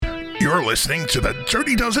You're listening to the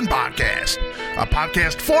Dirty Dozen Podcast, a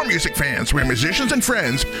podcast for music fans where musicians and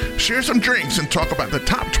friends share some drinks and talk about the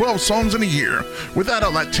top 12 songs in a year without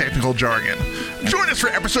all that technical jargon. Join us for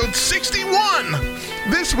episode 61.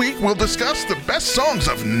 This week, we'll discuss the best songs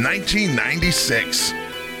of 1996.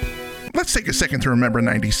 Let's take a second to remember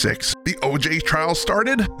 96. The OJ trial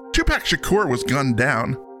started, Tupac Shakur was gunned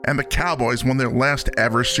down, and the Cowboys won their last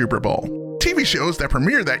ever Super Bowl. TV shows that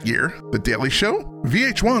premiered that year: The Daily Show,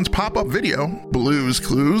 VH1's Pop-Up Video, Blue's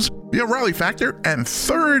Clues, The O'Reilly Factor, and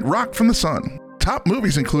Third Rock from the Sun. Top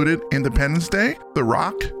movies included Independence Day, The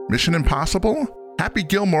Rock, Mission Impossible, Happy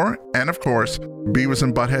Gilmore, and of course, Beavis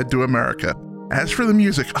and Butthead Do America. As for the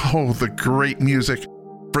music, oh, the great music.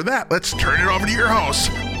 For that, let's turn it over to your host,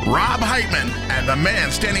 Rob Heitman, and the man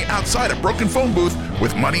standing outside a broken phone booth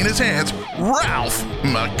with money in his hands, Ralph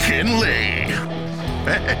McKinley.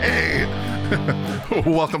 Hey!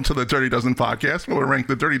 Welcome to the Dirty Dozen Podcast, where we rank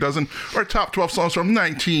the Dirty Dozen, our top 12 songs from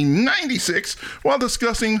 1996, while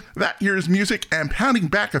discussing that year's music and pounding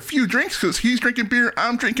back a few drinks, because he's drinking beer,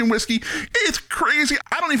 I'm drinking whiskey. It's crazy.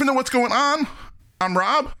 I don't even know what's going on. I'm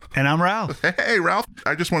Rob. And I'm Ralph. Hey, Ralph.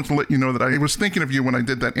 I just wanted to let you know that I was thinking of you when I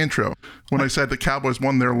did that intro, when I said the Cowboys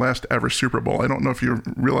won their last ever Super Bowl. I don't know if you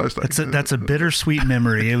realized that. That's a bittersweet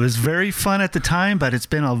memory. It was very fun at the time, but it's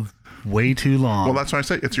been way too long. Well, that's why I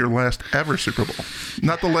say it's your last ever Super Bowl.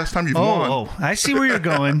 Not the last time you've won. Oh, I see where you're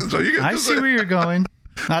going. I see where you're going.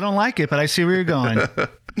 I don't like it, but I see where you're going.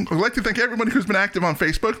 I'd like to thank everybody who's been active on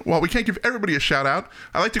Facebook. While we can't give everybody a shout out,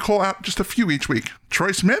 I like to call out just a few each week.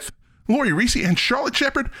 Troy Smith, Lori Reese, and Charlotte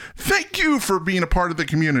Shepard, thank you for being a part of the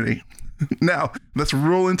community. Now, let's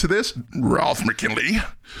roll into this. Ralph McKinley,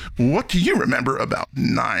 what do you remember about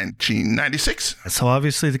 1996? So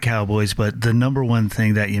obviously the Cowboys, but the number one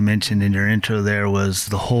thing that you mentioned in your intro there was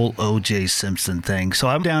the whole O.J. Simpson thing. So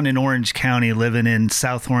I'm down in Orange County, living in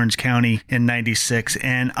South Orange County in 96,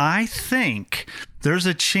 and I think there's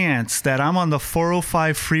a chance that I'm on the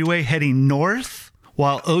 405 freeway heading north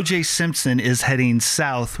while O.J. Simpson is heading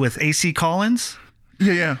south with A.C. Collins.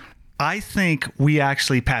 Yeah. I think we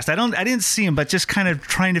actually passed. I didn't see him, but just kind of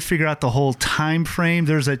trying to figure out the whole time frame.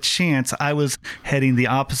 There's a chance I was heading the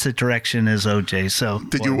opposite direction as OJ. So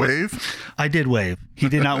did you wave? I did wave. He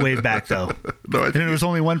did not wave back though. No, and there was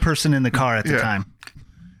only one person in the car at the time.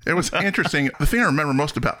 It was interesting. The thing I remember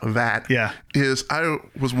most about that is I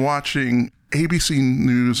was watching ABC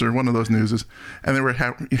News or one of those newses, and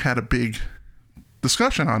they had a big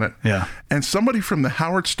discussion on it. Yeah. And somebody from the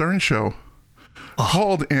Howard Stern show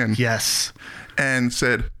called in and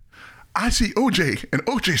said, I see OJ, and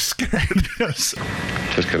OJ's scared. Yes.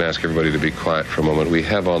 Just going to ask everybody to be quiet for a moment. We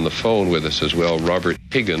have on the phone with us as well Robert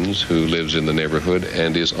Higgins, who lives in the neighborhood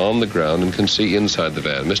and is on the ground and can see inside the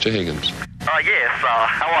van. Mr. Higgins. Yes,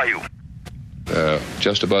 how are you?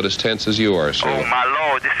 Just about as tense as you are, sir. Oh, my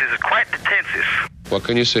Lord, this is quite the tensest. What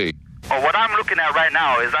can you see? What I'm looking at right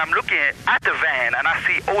now is I'm looking at the van, and I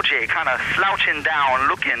see OJ kind of slouching down,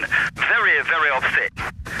 looking very, very upset.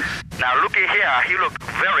 Now, looky here, he looked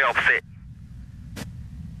very upset.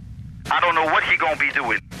 I don't know what he gonna be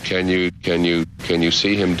doing. Can you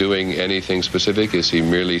see him doing anything specific? Is he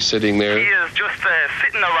merely sitting there? He is just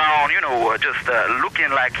sitting around, just looking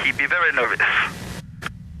like he'd be very nervous.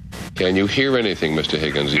 Can you hear anything, Mr.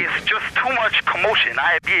 Higgins? It's just too much commotion.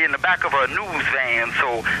 I'd be in the back of a news van,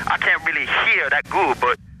 so I can't really hear that good,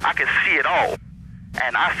 but I can see it all.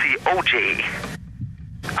 And I see OJ.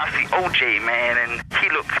 Man, and he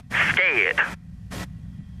looks scared.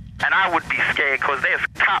 And I would be scared because there's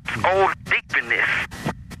cops all deep in this.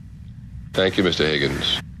 Thank you, Mr.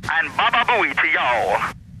 Higgins. And Baba Booey to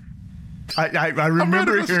y'all. I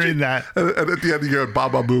remember hearing that. And at the end, you heard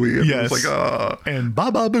Baba Booey. And yes. It was like, and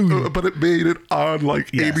Baba Booey. But it made it on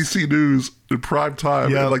ABC News in prime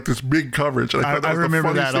time. Yep. And like this big coverage. And I thought that was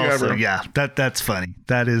remember the funniest that also. thing ever. Yeah, that's funny.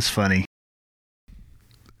 That is funny.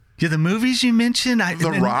 Yeah, the movies you mentioned.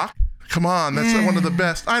 The Rock. Come on, that's one of the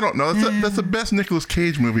best. I don't know. That's the best Nicolas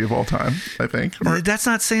Cage movie of all time, I think. That's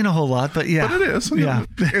not saying a whole lot, but yeah. But it is. Yeah.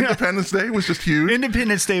 Independence Day was just huge.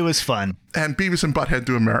 Independence Day was fun. And Beavis and Butthead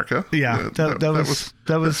Do America. Yeah,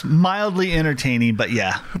 that was mildly entertaining, but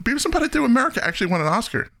yeah. Beavis and Butthead Do America actually won an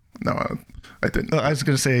Oscar. No, I didn't. I was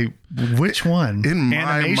going to say, which one? In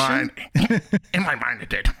my mind. In my mind it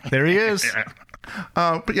did. There he is.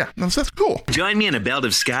 But yeah, that's cool. Join me in a belt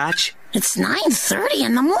of scotch? It's 9:30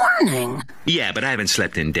 in the morning. Yeah, but I haven't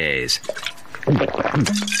slept in days.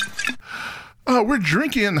 We're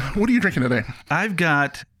drinking. What are you drinking today? I've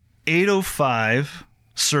got 805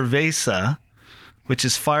 Cerveza, which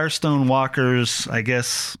is Firestone Walker's, I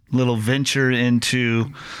guess, little venture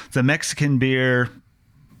into the Mexican beer.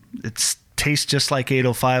 It's tastes just like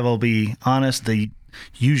 805. I'll be honest, the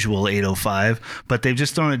usual 805, but they've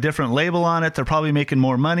just thrown a different label on it. They're probably making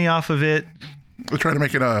more money off of it. They're trying to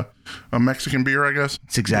make it a Mexican beer, I guess.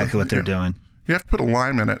 It's exactly what they're doing. You have to put a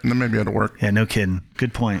lime in it, and then maybe it'll work. Yeah, no kidding.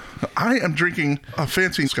 Good point. I am drinking a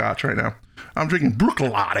fancy scotch right now. I'm drinking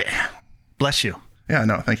Bruichladdich. Bless you. Yeah,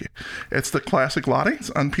 no, thank you. It's the classic latte. It's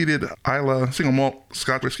unpeated Islay single malt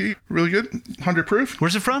Scotch whiskey. Really good. 100 proof.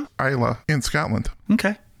 Where's it from? Islay in Scotland.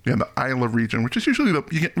 Okay. Yeah, the Islay region, which is usually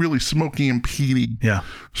you get really smoky and peaty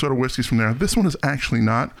sort of whiskeys from there. This one is actually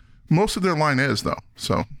not. Most of their line is, though.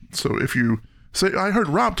 So if you say, I heard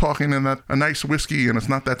Rob talking and that a nice whiskey and it's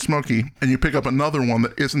not that smoky, and you pick up another one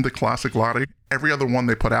that isn't the classic latte, every other one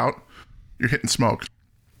they put out, you're hitting smoke,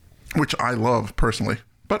 which I love personally.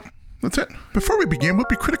 But that's it. Before we begin, we'll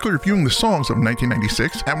be critically reviewing the songs of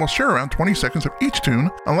 1996, and we'll share around 20 seconds of each tune,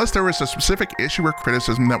 unless there is a specific issue or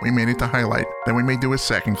criticism that we may need to highlight. Then we may do a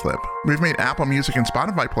second clip. We've made Apple Music and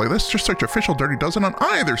Spotify playlists. Just search Official Dirty Dozen on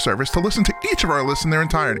either service to listen to each of our lists in their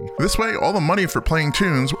entirety. This way, all the money for playing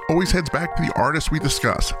tunes always heads back to the artists we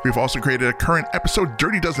discuss. We've also created a current episode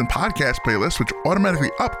Dirty Dozen podcast playlist, which automatically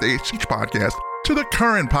updates each podcast to the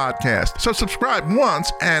current podcast. So subscribe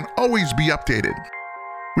once and always be updated.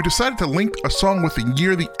 We decided to link a song with the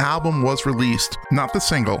year the album was released, not the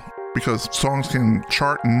single. Because songs can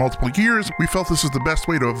chart in multiple years, we felt this was the best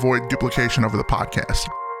way to avoid duplication over the podcast.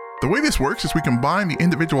 The way this works is we combine the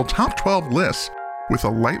individual top 12 lists with a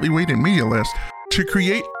lightly weighted media list to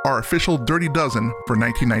create our official Dirty Dozen for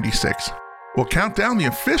 1996. We'll count down the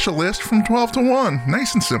official list from 12 to 1,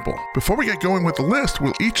 nice and simple. Before we get going with the list,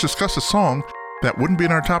 we'll each discuss a song that wouldn't be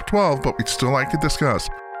in our top 12, but we'd still like to discuss.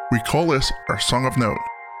 We call this our Song of Note.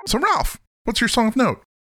 So Ralph, what's your Song of Note?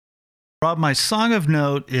 Rob, my Song of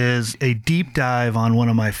Note is a deep dive on one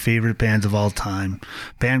of my favorite bands of all time,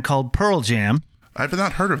 a band called Pearl Jam. I've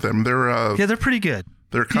not heard of them. They're pretty good.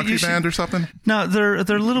 They're a country band or something? No, they're a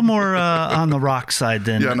little more on the rock side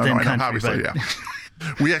than country. I know, obviously, yeah.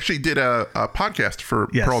 We actually did a podcast for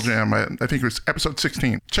Pearl Jam. I think it was episode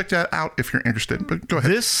 16. Check that out if you're interested. But go ahead.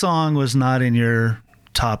 This song was not in your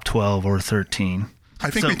top 12 or 13. I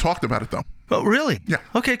think we talked about it, though. Oh, really? Yeah.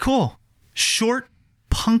 Okay, cool. Short,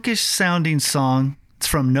 punkish sounding song. It's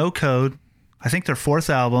from No Code. I think their fourth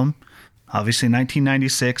album, obviously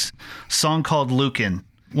 1996. Song called Lukin.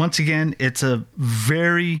 Once again, it's a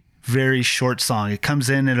very, very short song. It comes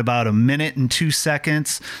in at about 1 minute and 2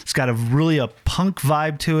 seconds. It's got a punk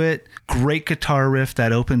vibe to it. Great guitar riff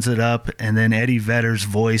that opens it up. And then Eddie Vedder's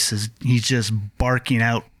voice he's just barking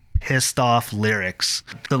out pissed off lyrics.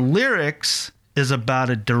 The lyrics is about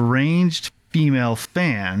a deranged female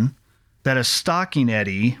fan that is stalking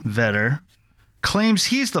Eddie Vedder, claims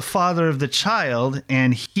he's the father of the child,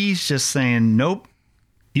 and he's just saying, nope,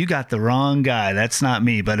 you got the wrong guy. That's not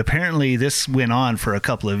me. But apparently this went on for a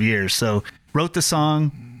couple of years. So wrote the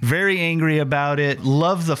song, very angry about it.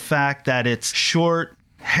 Love the fact that it's short,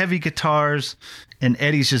 heavy guitars, and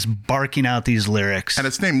Eddie's just barking out these lyrics. And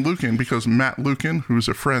it's named Lukin because Matt Lukin, who's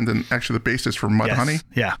a friend and actually the bassist for Mudhoney.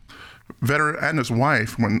 Yeah. Vedder and his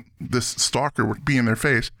wife, when this stalker would be in their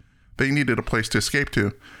face, they needed a place to escape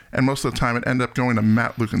to. And most of the time it ended up going to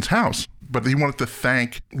Matt Lukin's house. But he wanted to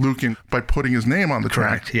thank Lukin by putting his name on the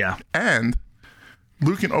track. Correct, yeah. And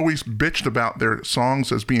Lukin always bitched about their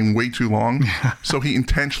songs as being way too long, so he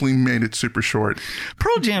intentionally made it super short.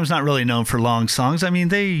 Pearl Jam's not really known for long songs. I mean,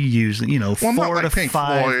 they use, 4 to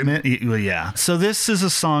 5 minutes. Well, yeah. So this is a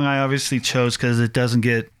song I obviously chose because it doesn't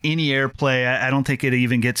get any airplay. I don't think it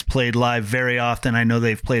even gets played live very often. I know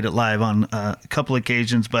they've played it live on a couple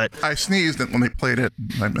occasions, but... I sneezed when they played it.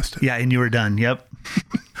 I missed it. Yeah, and you were done. Yep.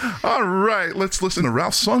 All right, let's listen to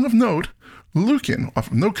Ralph's Song of Note, Lukin, off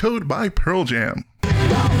of No Code by Pearl Jam.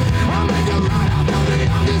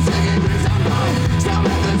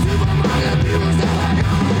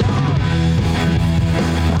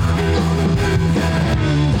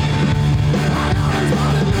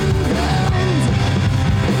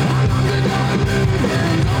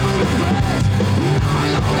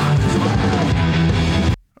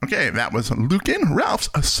 Okay, that was Lukin, Ralph's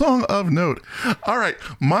A Song of Note. All right,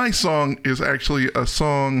 my song is actually a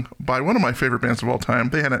song by one of my favorite bands of all time.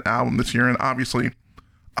 They had an album this year, and obviously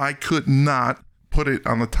I could not put it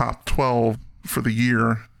on the top 12 for the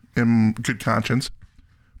year in good conscience.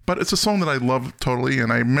 But it's a song that I love totally,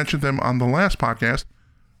 and I mentioned them on the last podcast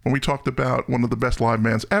when we talked about one of the best live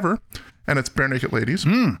bands ever, and it's Bare Naked Ladies.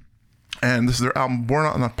 And this is their album, Born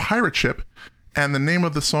on a Pirate Ship, and the name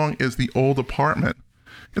of the song is The Old Apartment.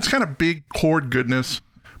 It's kind of big chord goodness,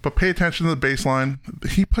 but pay attention to the bass line.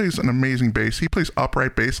 He plays an amazing bass. He plays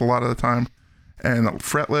upright bass a lot of the time, and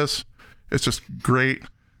fretless. It's just great.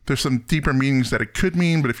 There's some deeper meanings that it could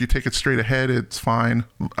mean, but if you take it straight ahead, it's fine.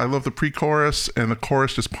 I love the pre-chorus, and the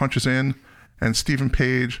chorus just punches in. And Stephen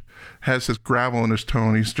Page has this gravel in his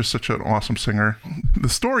tone. He's just such an awesome singer. The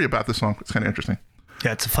story about this song is kind of interesting.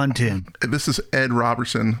 Yeah, it's a fun tune. This is Ed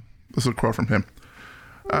Robertson. This is a quote from him.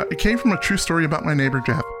 It came from a true story about my neighbor,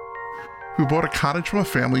 Jeff, who bought a cottage from a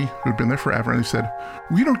family who'd been there forever. And he said,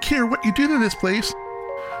 "We don't care what you do to this place,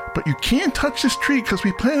 but you can't touch this tree because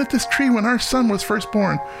we planted this tree when our son was first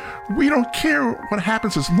born. We don't care what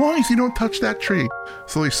happens as long as you don't touch that tree."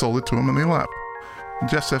 So they sold it to him and they left. And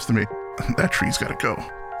Jeff says to me, "That tree's got to go."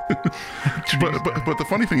 but the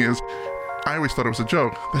funny thing is, I always thought it was a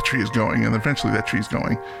joke. That tree is going, and eventually that tree's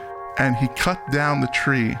going. And he cut down the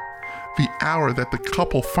tree the hour that the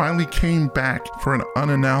couple finally came back for an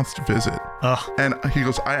unannounced visit. Oh. And he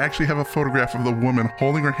goes, "I actually have a photograph of the woman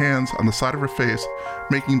holding her hands on the side of her face,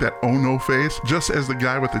 making that oh no face, just as the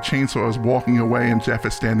guy with the chainsaw is walking away and Jeff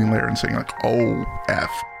is standing there and saying like, oh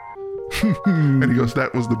F." And he goes,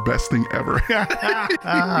 "That was the best thing ever."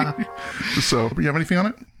 So, you have anything on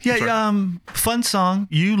it? Yeah, fun song.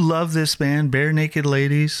 You love this band, Bare Naked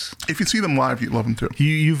Ladies. If you see them live, you love them too.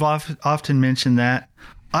 You've often mentioned that.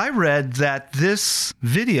 I read that this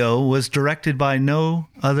video was directed by no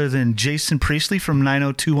other than Jason Priestley from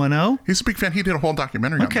 90210. He's a big fan. He did a whole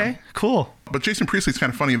documentary on that. Okay, cool. But Jason Priestley's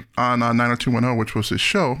kind of funny on 90210, which was his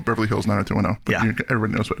show, Beverly Hills 90210. But Yeah.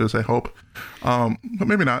 Everybody knows what it is, I hope. But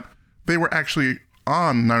maybe not. They were actually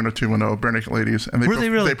on 90210, Bare Naked Ladies, and Were they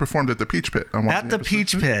really? They performed at the Peach Pit. On one At of the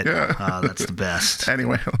episodes. Peach Pit. Yeah. Oh, that's the best.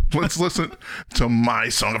 Anyway, let's listen to my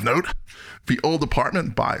song of note, "The Old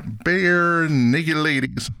Apartment" by Bare Naked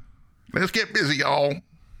Ladies. Let's get busy, y'all.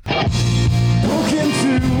 Broke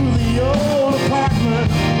into the old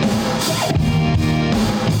apartment,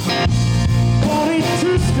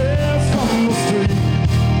 42 stairs from the street.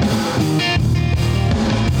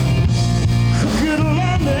 Crooked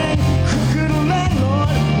landing, crooked landlord,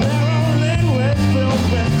 narrow laneway filled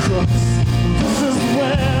with crooks. This is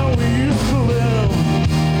where we used to live.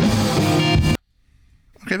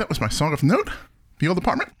 Okay, that was my song of note, "The Old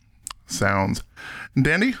Apartment." Sounds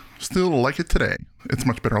dandy. Still like it today. It's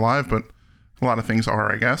much better live, but a lot of things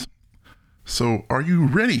are, I guess. So, are you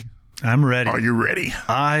ready? I'm ready. Are you ready?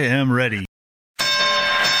 I am ready.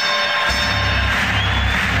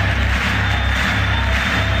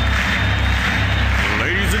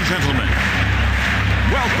 Ladies and gentlemen,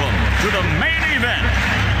 welcome to the main event.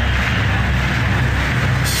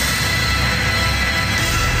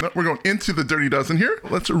 We're going into the Dirty Dozen here.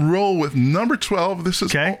 Let's roll with number 12. This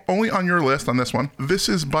is only on your list on this one. This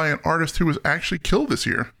is by an artist who was actually killed this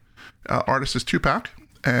year. Artist is Tupac,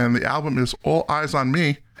 and the album is All Eyes on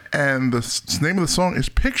Me. And the name of the song is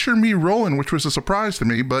Picture Me Rollin', which was a surprise to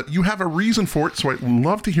me, but you have a reason for it, so I'd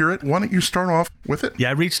love to hear it. Why don't you start off with it? Yeah,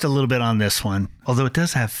 I reached a little bit on this one, although it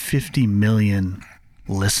does have 50 million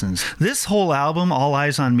listens. This whole album, All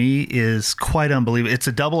Eyes on Me, is quite unbelievable. It's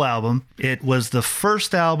a double album. It was the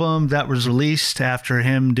first album that was released after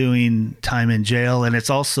him doing time in jail, and it's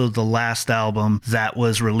also the last album that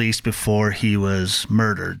was released before he was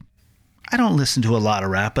murdered. I don't listen to a lot of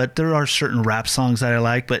rap, but there are certain rap songs that I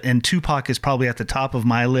like. And Tupac is probably at the top of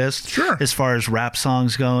my list, sure, as far as rap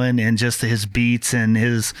songs going, and just his beats and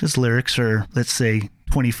his lyrics are, let's say,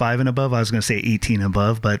 25 and above. I was going to say 18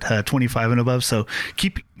 above, but 25 and above. So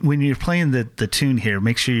when you're playing the tune here,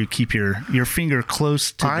 make sure you keep your finger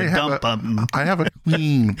close to the dump button. I have a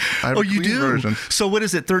clean. Oh, you do? Version. So what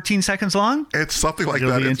is it? 13 seconds long? It's something like that.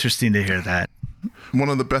 It'll be interesting to hear that. One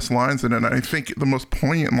of the best lines in it, and I think the most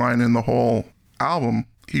poignant line in the whole album.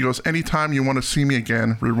 He goes, "Anytime you want to see me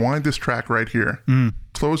again, rewind this track right here.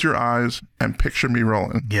 Close your eyes and picture me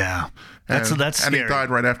rolling." Yeah. That's and he died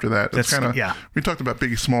right after that. It's kind of, yeah. We talked about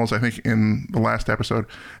Biggie Smalls, I think, in the last episode,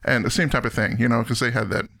 and the same type of thing, because they had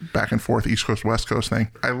that back and forth East Coast, West Coast thing.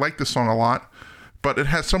 I like this song a lot, but it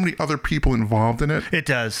has so many other people involved in it. It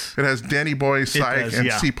does. It has Danny Boy, Syke, and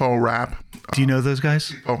Sipo rap. Do you know those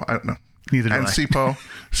guys? Oh, I don't know. Neither do and I. Sipo.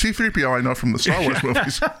 C-3PO I know from the Star Wars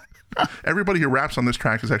movies. Everybody who raps on this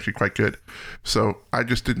track is actually quite good. So I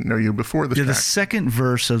just didn't know you before this track. The second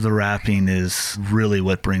verse of the rapping is really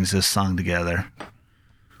what brings this song together.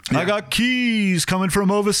 Yeah. I got keys coming from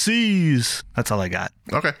overseas. That's all I got.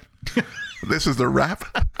 Okay. This is the rap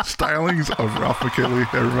stylings of Ralph McKinley,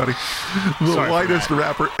 everybody. The lightest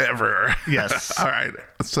rapper ever. Yes. All right.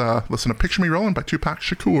 Let's listen to Picture Me Rollin' by Tupac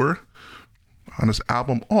Shakur on his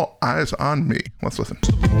album All Eyes on Me. Let's listen.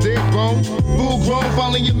 Dead grown, full grown,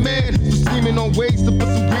 following your man. Scheming on ways to put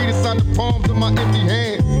some greed inside the palms of my empty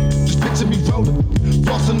hand. Just Picture me rolling,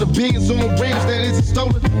 flossing the beans on range that isn't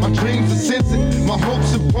stolen. My dreams are sensing, my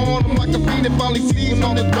hopes are born. I'm like a fiend that finally sees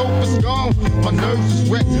all the dope is gone. My nerves is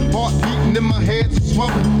wrecked, heart beating in my head is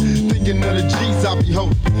swollen. Thinking of the G's I be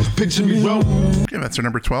holding. Picture me rolling. Okay, that's our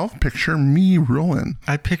number 12. Picture me rolling.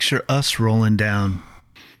 I picture us rolling down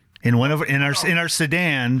in our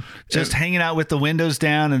sedan, just hanging out with the windows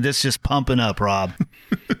down and this just pumping up, Rob.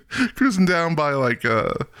 Cruising down by like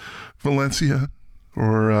Valencia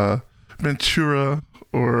or Ventura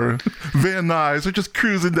or Van Nuys, or just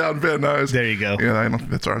cruising down Van Nuys. There you go. Yeah, I don't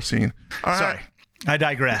think that's our scene. All Sorry, I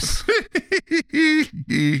digress.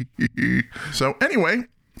 So anyway,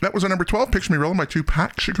 that was our number 12, Picture Me Rolling by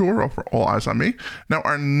Tupac Shakur, for All Eyes on Me. Now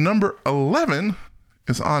our number 11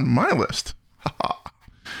 is on my list.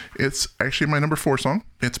 It's actually my number 4 song.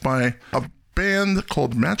 It's by a band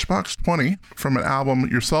called Matchbox 20 from an album,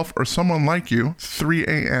 Yourself or Someone Like You. 3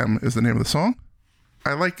 a.m. is the name of the song.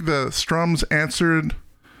 I like the strums answered,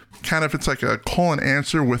 kind of, it's like a call and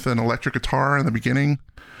answer with an electric guitar in the beginning,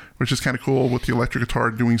 which is kind of cool, with the electric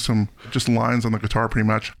guitar doing some just lines on the guitar pretty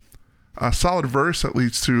much. A solid verse that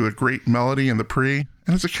leads to a great melody in the pre,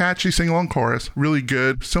 and it's a catchy sing-along chorus. Really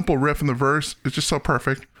good. Simple riff in the verse. It's just so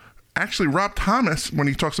perfect. Actually, Rob Thomas, when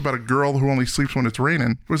he talks about a girl who only sleeps when it's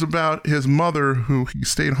raining, it was about his mother who he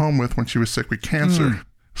stayed home with when she was sick with cancer.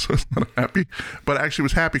 So it's not happy, but actually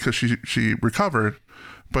was happy because she recovered,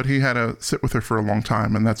 but he had to sit with her for a long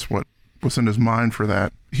time, and that's what was in his mind for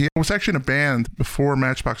that. He was actually in a band before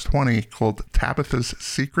Matchbox 20 called Tabitha's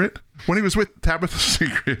Secret. When he was with Tabitha's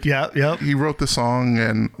Secret, he wrote the song,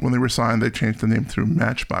 and when they were signed, they changed the name to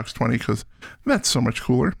Matchbox 20 because that's so much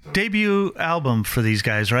cooler. Debut album for these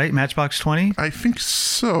guys, right? Matchbox 20? I think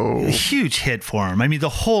so. A huge hit for them. I mean, the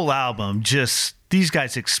whole album, just, these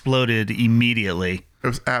guys exploded immediately. It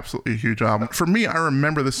was absolutely a huge album. For me, I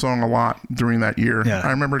remember this song a lot during that year. Yeah, I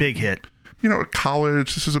remember, big hit. You know,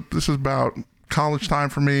 college. This is about college time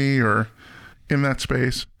for me, or in that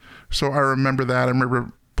space. So I remember that. I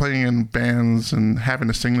remember playing in bands and having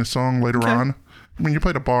to sing this song later on. When you play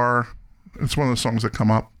at a bar, it's one of those songs that come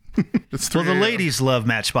up. It's well, the ladies love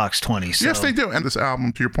Matchbox 20. So. Yes, they do. And this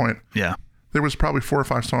album, to your point, there was probably 4 or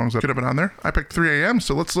 5 songs that could have been on there. I picked 3 a.m.,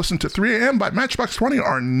 so let's listen to 3 a.m. by Matchbox 20,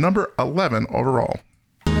 our number 11 overall.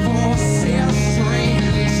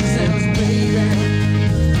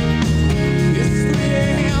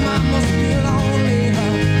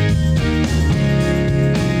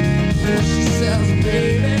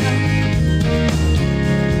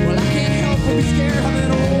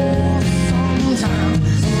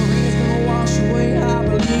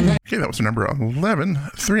 Okay, that was number 11,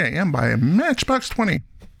 3 a.m. by Matchbox 20.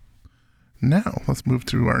 Now, let's move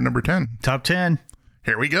to our number 10. Top 10.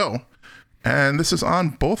 Here we go. And this is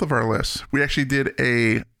on both of our lists. We actually did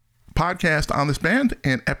a podcast on this band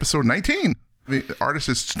in episode 19. The artist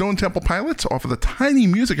is Stone Temple Pilots off of the Tiny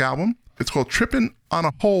Music album. It's called Trippin' on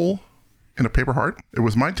a Hole in a Paper Heart. It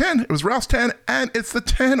was my 10. It was Ralph's 10. And it's the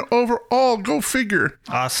 10 overall. Go figure.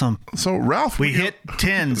 Awesome. So, Ralph. We hit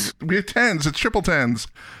 10s. We hit 10s. It's triple 10s.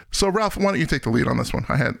 So, Ralph, why don't you take the lead on this one?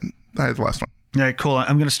 I had the last one. All right, cool.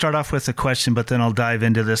 I'm going to start off with a question, but then I'll dive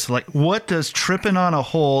into this. Like, what does tripping on a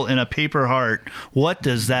hole in a paper heart, what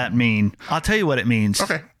does that mean? I'll tell you what it means.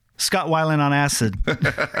 Okay. Scott Weiland on acid.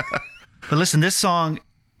 But listen, this song,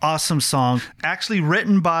 awesome song. Actually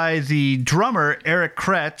written by the drummer, Eric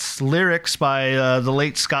Kretz. Lyrics by the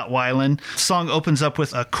late Scott Weiland. The song opens up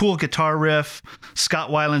with a cool guitar riff. Scott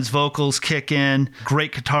Weiland's vocals kick in.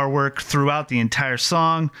 Great guitar work throughout the entire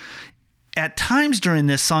song. At times during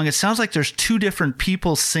this song, it sounds like there's 2 different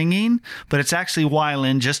people singing, but it's actually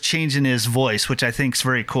Weiland just changing his voice, which I think is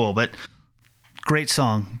very cool. But great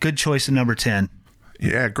song. Good choice at number 10.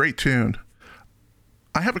 Yeah, great tune.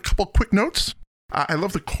 I have a couple quick notes. I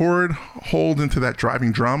love the chord hold into that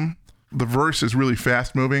driving drum. The verse is really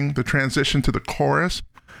fast moving. The transition to the chorus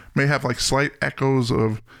may have like slight echoes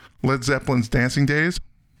of Led Zeppelin's Dancing Days,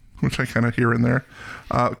 which I kind of hear in there.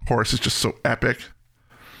 The chorus is just so epic.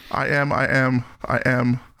 I am,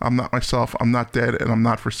 I'm not myself, I'm not dead, and I'm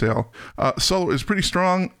not for sale. Solo is pretty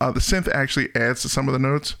strong. The synth actually adds to some of the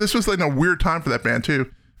notes. This was like a weird time for that band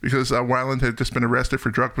too, because Weiland had just been arrested for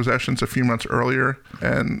drug possessions a few months earlier,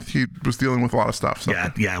 and he was dealing with a lot of stuff. So. Yeah,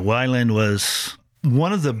 Weiland was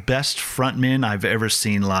one of the best frontmen I've ever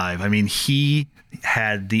seen live. I mean, he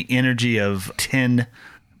had the energy of 10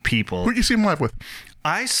 people. Who did you see him live with?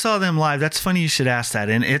 I saw them live. That's funny you should ask that,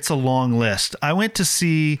 and it's a long list. I went to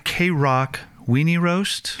see K-Rock Weenie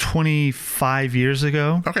Roast 25 years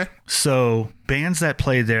ago. Okay. So bands that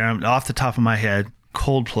played there, off the top of my head,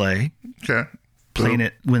 Coldplay. Okay. playing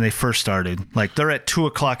it when they first started. Like they're at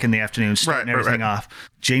 2:00 in the afternoon, starting everything off.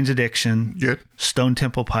 Jane's Addiction, Good. Stone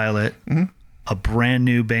Temple Pilot, a brand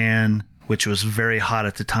new band, which was very hot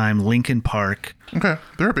at the time, Linkin Park. Okay,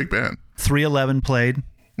 they're a big band. 311 played.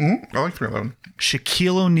 I like 311.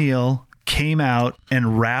 Shaquille O'Neal came out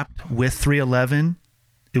and rapped with 311.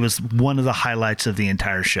 It was one of the highlights of the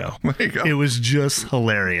entire show. There you go. It was just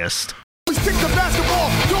hilarious. We stick to basketball,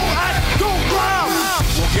 don't act, don't ground.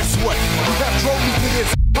 Well, guess what? We got trophies to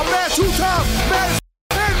this. I'm mad 2 times,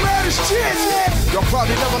 mad as shit. Y'all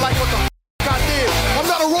probably never like what the I did. I'm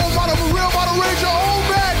not a role model, I'm a real model. Raise your own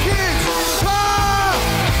bad kids.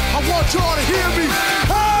 I want y'all to hear me.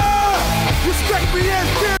 Respect me as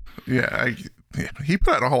kids. Yeah, he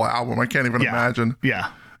put out a whole album. I can't even imagine.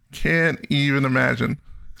 Yeah. Can't even imagine.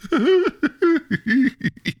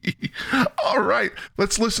 All right,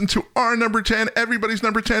 let's listen to our number 10. Everybody's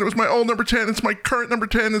number 10. It was my old number 10. It's my current number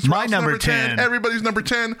 10. It's my Ralph's number 10. Everybody's number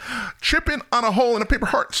 10. Chipping on a Hole in a Paper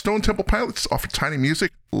Heart. Stone Temple Pilots off of Tiny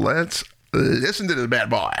Music. Let's listen to the bad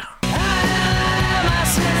boy.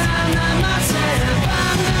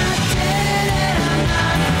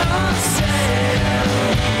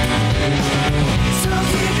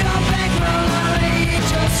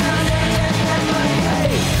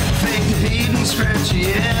 Scratchy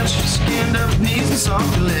edge, skinned up knees and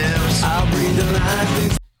soft lips. I'll breathe the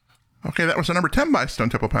life. Okay, that was a number 10 by Stone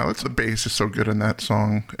Temple Pilots. The bass is so good in that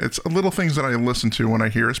song. It's little things that I listen to when I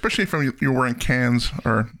hear, especially if you're wearing cans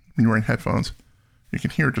or you're wearing headphones. You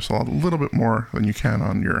can hear just a little bit more than you can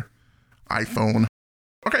on your iPhone.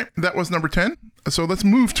 Okay, that was number 10. So let's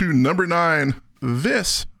move to number 9.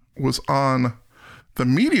 This was on the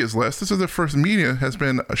media's list. This is the first media has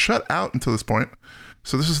been shut out until this point.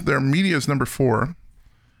 So this is their media's number 4.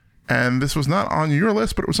 And this was not on your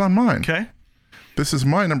list, but it was on mine. Okay. This is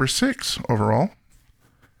my number 6 overall.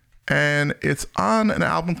 And it's on an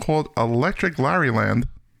album called Electric Larryland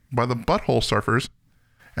by the Butthole Surfers.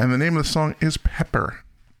 And the name of the song is Pepper.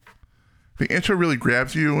 The intro really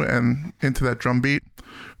grabs you and into that drum beat.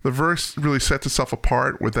 The verse really sets itself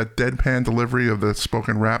apart with that deadpan delivery of the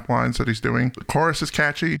spoken rap lines that he's doing. The chorus is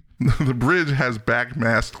catchy. The bridge has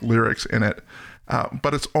backmasked lyrics in it.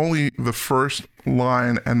 But it's only the first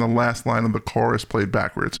line and the last line of the chorus played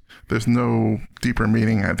backwards. There's no deeper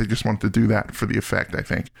meaning. They just wanted to do that for the effect, I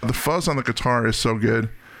think. The fuzz on the guitar is so good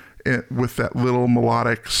with that little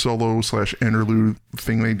melodic solo/interlude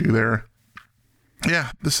thing they do there.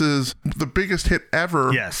 Yeah, this is the biggest hit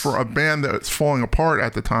ever for a band that's falling apart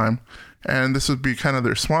at the time. And this would be kind of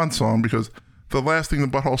their swan song because the last thing the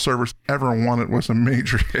Butthole Surfers ever wanted was a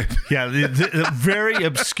major hit. Yeah, the very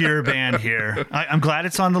obscure band here. I'm glad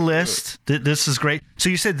it's on the list. This is great. So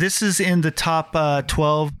you said this is in the top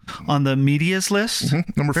 12 on the media's list?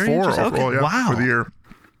 Mm-hmm. Number very 4 overall, okay. Wow. For the year.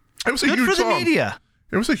 It was a good huge for song. The media.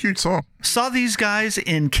 It was a huge song. Saw these guys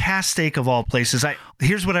in Castake of all places.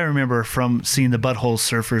 Here's what I remember from seeing the Butthole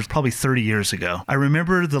Surfers probably 30 years ago. I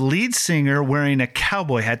remember the lead singer wearing a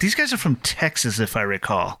cowboy hat. These guys are from Texas, if I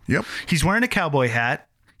recall. Yep. He's wearing a cowboy hat.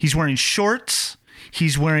 He's wearing shorts.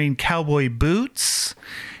 He's wearing cowboy boots.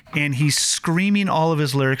 And he's screaming all of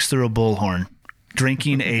his lyrics through a bullhorn,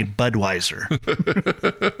 drinking a Budweiser.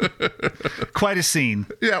 Quite a scene.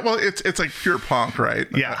 Yeah, well, it's like pure punk, right?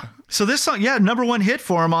 Yeah. So this song, number 1 hit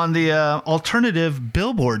for him on the alternative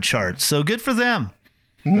Billboard charts. So good for them.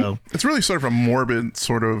 Mm-hmm. So, it's really sort of a morbid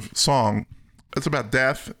sort of song. It's about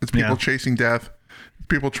death. It's people chasing death.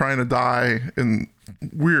 People trying to die. And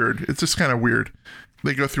weird. It's just kind of weird.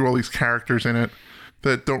 They go through all these characters in it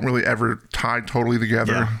that don't really ever tie totally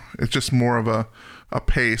together. Yeah. It's just more of a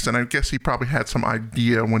pace. And I guess he probably had some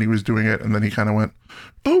idea when he was doing it. And then he kind of went,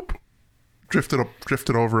 oop,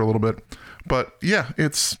 drifted over a little bit. But yeah,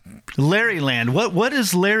 it's Larryland. What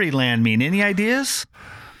does Larryland mean? Any ideas?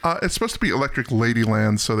 It's supposed to be Electric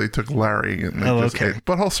Ladyland, so they took Larry. And okay.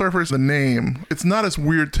 Butthole Surfers, the name, it's not as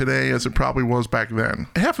weird today as it probably was back then.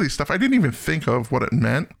 Half of these stuff, I didn't even think of what it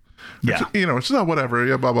meant. Yeah. It's just, whatever.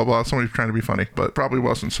 Yeah, blah, blah, blah. Somebody's trying to be funny, but probably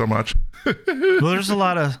wasn't so much. Well, there's a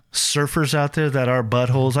lot of surfers out there that are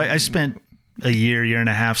buttholes. I spent a year and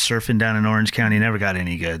a half surfing down in Orange County, never got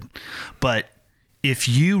any good. But if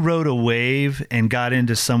you rode a wave and got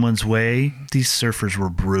into someone's way, these surfers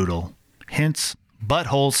were brutal. Hence,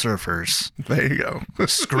 Butthole Surfers. There you go.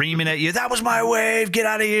 Screaming at you, that was my wave, get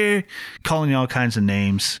out of here. Calling you all kinds of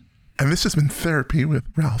names. And this has been Therapy with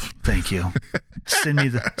Ralph. Thank you. Send me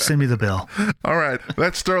the bill. All right,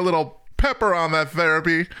 let's throw a little pepper on that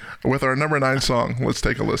therapy with our number 9 song. Let's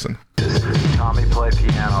take a listen. Tommy played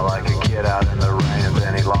piano like a kid out in the rain, and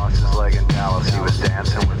then he lost his leg in Dallas. He was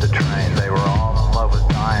dancing with the train. They were all in love with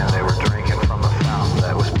dying. They were drinking from a fountain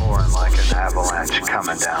that was pouring like an avalanche. avalanche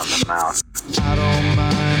coming down the mountain. I don't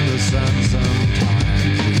mind the sun sometimes,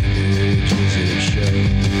 the images it shows.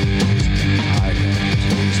 I can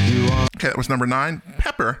taste you on. Okay, that was number 9,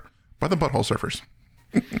 Pepper by the Butthole Surfers.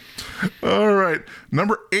 All right.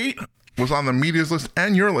 Number 8 was on the media's list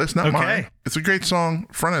and your list, not mine. It's a great song.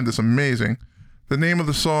 Front end is amazing. The name of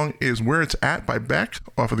the song is Where It's At by Beck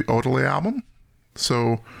off of the Odelay album.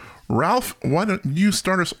 So, Ralph, why don't you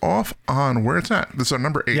start us off on Where It's At? This is our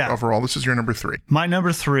number 8 overall. This is your number 3. My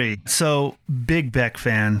number 3. So, big Beck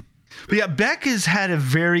fan. But yeah, Beck has had a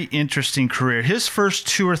very interesting career. His first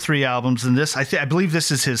 2 or 3 albums, and this, I believe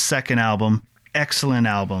this is his second album, excellent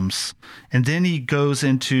albums. And then he goes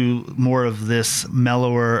into more of this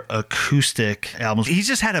mellower acoustic albums. He's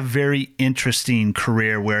just had a very interesting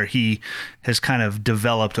career where he has kind of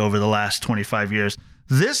developed over the last 25 years.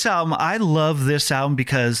 This album, I love this album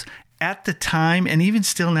because at the time, and even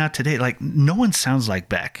still now today, like no one sounds like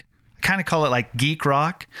Beck. I kind of call it like geek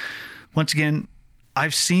rock. Once again,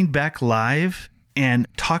 I've seen Beck live, and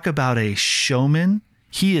talk about a showman.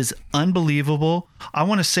 He is unbelievable. I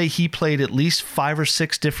want to say he played at least 5 or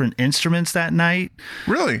 6 different instruments that night.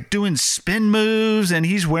 Really? Doing spin moves, and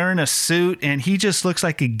he's wearing a suit, and he just looks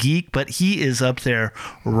like a geek, but he is up there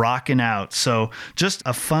rocking out. So just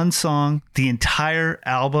a fun song. The entire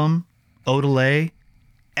album, Odelay,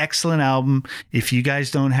 excellent album. If you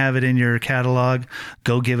guys don't have it in your catalog,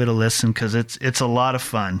 go give it a listen because it's a lot of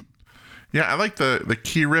fun. Yeah, I like the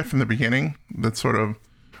key riff in the beginning, that sort of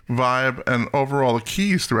vibe, and overall the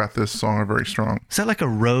keys throughout this song are very strong. Is that like a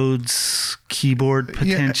Rhodes keyboard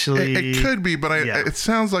potentially? Yeah, it could be, but it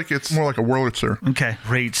sounds like it's more like a Wurlitzer. Okay,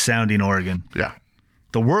 great sounding organ. Yeah.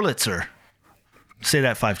 The Wurlitzer. Say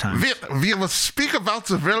that 5 times. We will speak about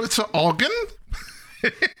the Wurlitzer organ.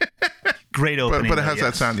 Great opening. But it has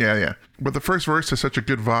that sound, yeah. But the first verse has such a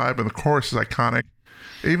good vibe, and the chorus is iconic.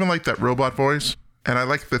 I even like that robot voice. And I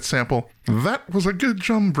like that sample. That was a good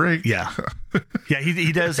drum break. Yeah. Yeah,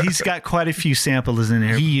 he does. He's got quite a few samples in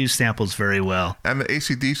there. He used samples very well. And the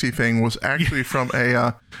AC/DC thing was actually from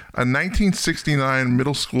a 1969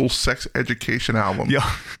 middle school sex education album. Yeah.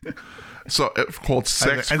 So it's called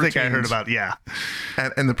Sex I think Routines. I heard about, yeah.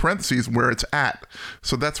 And in the parentheses, Where It's At.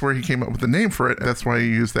 So that's where he came up with the name for it. That's why he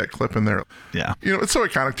used that clip in there. Yeah. You know, it's so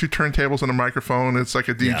iconic. 2 turntables and a microphone. It's like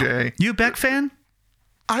a DJ. Yeah. You a Beck fan?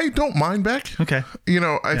 I don't mind Beck. Okay. You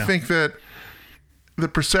know, I think that the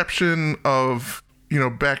perception of, you know,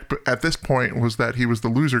 Beck at this point was that he was the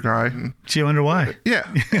loser guy. Do you wonder why? Yeah.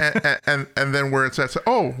 and then Where It's At,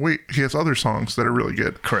 oh, wait, he has other songs that are really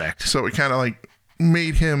good. Correct. So it kind of like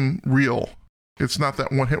made him real. It's not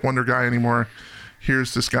that one-hit wonder guy anymore.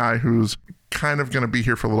 Here's this guy who's kind of going to be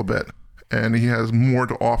here for a little bit. And he has more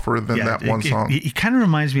to offer than that one song. He kind of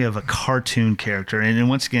reminds me of a cartoon character. And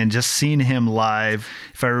once again, just seeing him live,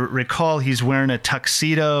 if I recall, he's wearing a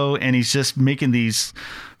tuxedo and he's just making these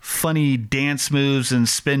funny dance moves and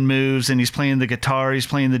spin moves. And he's playing the guitar, he's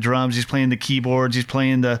playing the drums, he's playing the keyboards, he's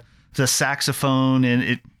playing the saxophone.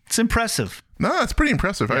 And it's impressive. No, that's pretty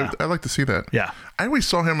impressive. Yeah. I like to see that. Yeah. I always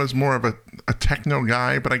saw him as more of a techno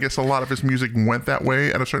guy, but I guess a lot of his music went that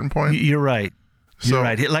way at a certain point. You're right. So, you're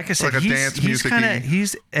right. Like I said, like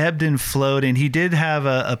he's ebbed and flowed, and he did have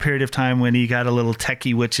a period of time when he got a little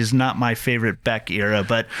techie, which is not my favorite Beck era,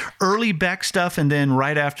 but early Beck stuff, and then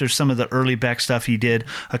right after some of the early Beck stuff, he did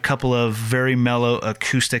a couple of very mellow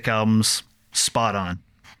acoustic albums. Spot on.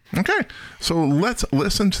 Okay, so let's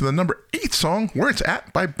listen to the number 8 song, Where It's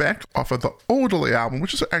At by Beck, off of the Odelay album,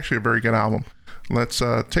 which is actually a very good album. Let's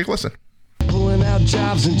take a listen. Pulling out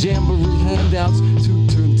jobs and jamboree handouts, 2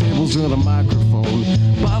 turntables and a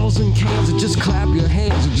microphone, bottles and cans, and just clap your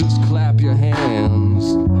hands, and just clap your hands.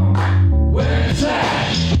 Where it's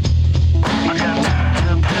at? I got 2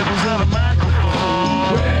 turntables and a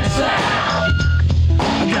microphone. Where it's at?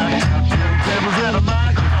 I got 2 turntables and a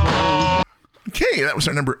microphone. Okay, that was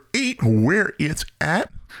our number 8, Where It's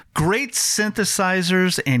At. Great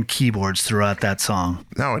synthesizers and keyboards throughout that song.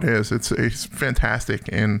 No, it is. It's fantastic,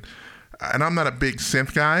 and I'm not a big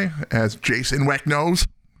synth guy, as Jason Weck knows.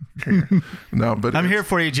 No, but I'm here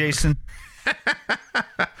for you, Jason.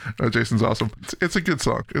 Oh, Jason's awesome. It's a good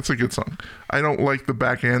song. I don't like the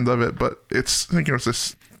back end of it, but I think it's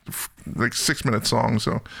this like 6-minute song,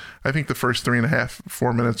 so I think the first 3.5,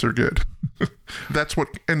 4 minutes are good. That's what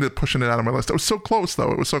ended up pushing it out of my list. It was so close,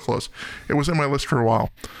 though. It was so close. It was in my list for a while.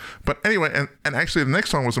 But anyway, and actually the next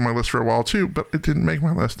song was in my list for a while too, but it didn't make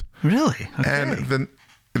my list. Really? Okay. And then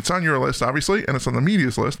it's on your list, obviously, and it's on the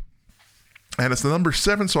media's list. And it's the number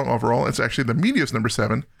 7 song overall. It's actually the media's number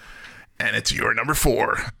 7. And it's your number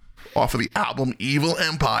 4. Off of the album Evil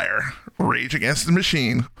Empire, Rage Against the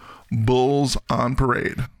Machine, Bulls on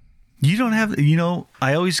Parade. You don't have,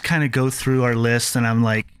 I always kind of go through our list and I'm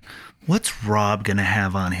like, what's Rob going to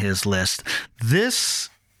have on his list?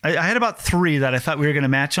 I had about 3 that I thought we were going to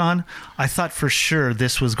match on. I thought for sure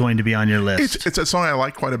this was going to be on your list. It's a song I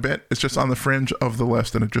like quite a bit. It's just on the fringe of the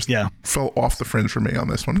list, and it just fell off the fringe for me on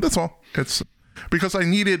this one. That's all. It's because I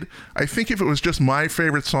think if it was just my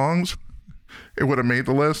favorite songs, it would have made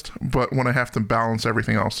the list. But when I have to balance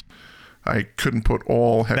everything else, I couldn't put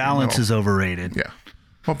all heavy Balance metal. is overrated. Yeah.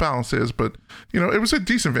 Well, balance is, but, it was a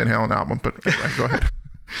decent Van Halen album. But anyway, go ahead.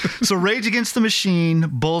 So Rage Against the Machine,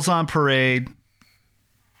 Bulls on Parade,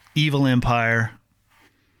 Evil Empire.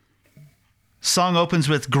 Song opens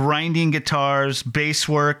with grinding guitars, bass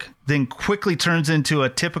work, then quickly turns into a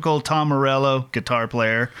typical Tom Morello guitar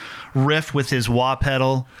player riff with his wah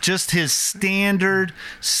pedal. Just his standard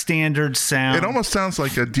sound. It almost sounds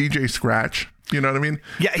like a DJ scratch. You know what I mean?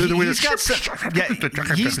 Yeah,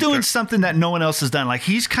 he's doing something that no one else has done. Like,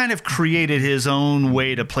 he's kind of created his own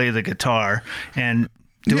way to play the guitar and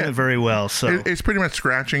doing it very well. So it's pretty much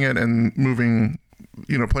scratching it and moving,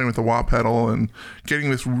 playing with the wah pedal and getting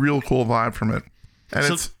this real cool vibe from it.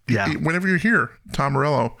 And whenever you hear Tom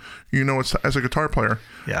Morello, it's as a guitar player.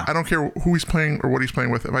 Yeah. I don't care who he's playing or what he's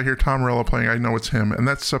playing with. If I hear Tom Morello playing, I know it's him. And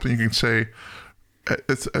that's something you can say.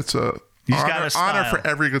 It's a honor for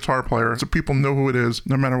every guitar player. So people know who it is,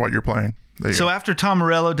 no matter what you're playing. So after Tom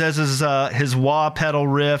Morello does his wah pedal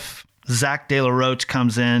riff, Zach De La Rocha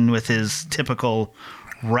comes in with his typical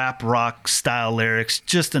rap rock style lyrics.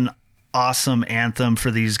 Just an awesome anthem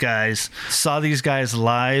for these guys. Saw these guys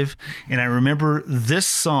live, and I remember this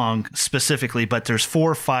song specifically, but there's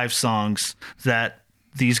 4 or 5 songs that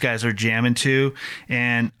these guys are jamming to,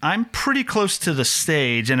 and I'm pretty close to the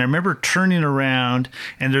stage, and I remember turning around,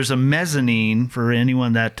 and there's a mezzanine for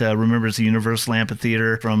anyone that remembers the Universal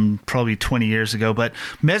Amphitheater from probably 20 years ago, but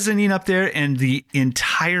mezzanine up there, and the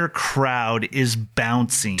entire crowd is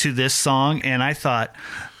bouncing to this song, and I thought,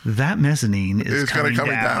 that mezzanine is coming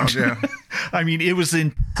down. Yeah. I mean, it was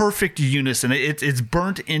in perfect unison. It's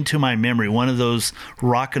burnt into my memory. One of those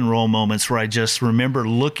rock and roll moments where I just remember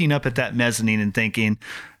looking up at that mezzanine and thinking,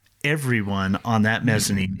 everyone on that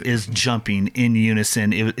mezzanine is jumping in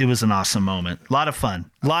unison. It was an awesome moment. A lot of fun.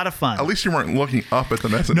 At least you weren't looking up at the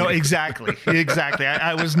mezzanine. No, exactly.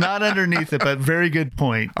 I was not underneath it, but very good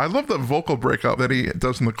point. I love the vocal breakup that he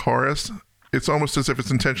does in the chorus. It's almost as if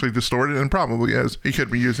it's intentionally distorted, and probably is. He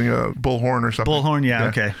could be using a bullhorn or something. Bullhorn, yeah,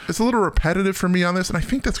 okay. It's a little repetitive for me on this, and I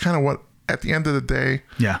think that's kind of what, at the end of the day,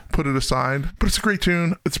 put it aside. But it's a great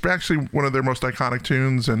tune. It's actually one of their most iconic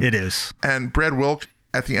tunes. And it is. And Brad Wilk,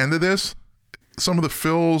 at the end of this, some of the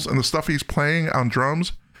fills and the stuff he's playing on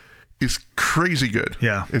drums is crazy good.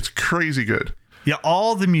 Yeah. It's crazy good. Yeah,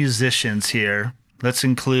 all the musicians here... Let's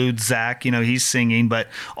include Zach, he's singing, but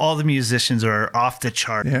all the musicians are off the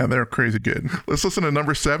chart. Yeah, they're crazy good. Let's listen to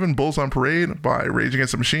number 7, Bulls on Parade by Rage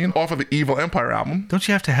Against the Machine, off of the Evil Empire album. Don't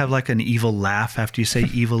you have to have like an evil laugh after you say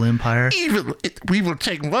Evil Empire? We will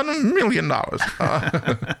take $1 million.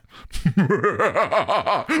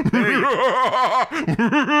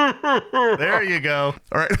 There you go.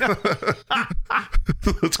 All right.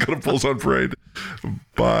 Let's go to Bulls on Parade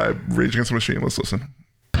by Rage Against the Machine. Let's listen.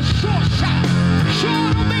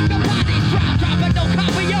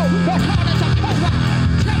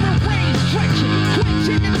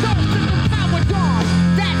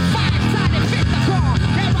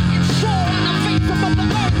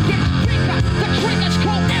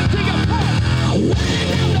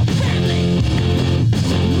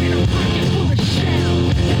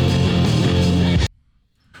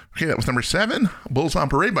 Okay, that was number 7, Bulls on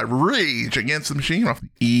Parade by Rage Against the Machine off the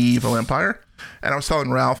Evil Empire. And I was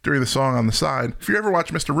telling Ralph during the song on the side, if you ever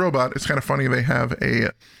watch Mr. Robot, it's kind of funny. They have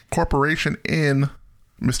a corporation in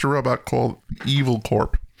Mr. Robot called Evil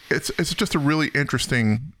Corp. It's just a really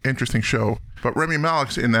interesting show. But Rami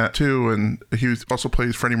Malek's in that too, and he also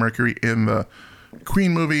plays Freddie Mercury in the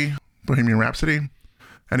Queen movie, Bohemian Rhapsody.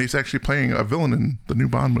 And he's actually playing a villain in the new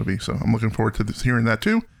Bond movie. So I'm looking forward to hearing that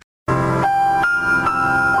too.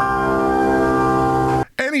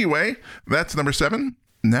 Anyway, that's number 7.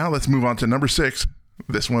 Now let's move on to number 6.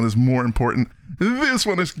 This one is more important. This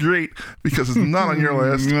one is great because it's not on your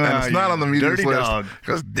list and it's not on the media's list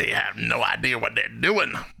because they have no idea what they're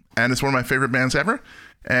doing. And it's one of my favorite bands ever.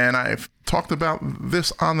 And I've talked about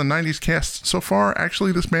this on the 90s cast so far.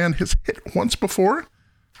 Actually, this band has hit once before.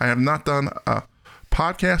 I have not done a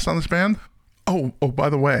podcast on this band. Oh, by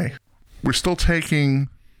the way, we're still taking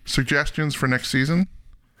suggestions for next season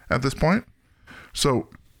at this point. So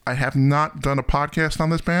I have not done a podcast on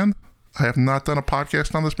this band.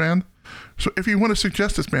 So if you want to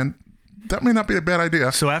suggest this band, that may not be a bad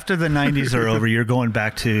idea. So after the 90s are over, you're going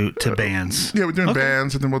back to bands. Yeah, we're doing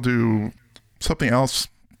bands, and then we'll do something else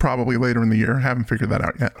probably later in the year. Haven't figured that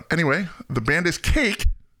out yet. Anyway, the band is Cake.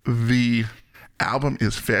 The album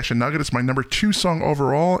is Fashion Nugget. It's my number 2 song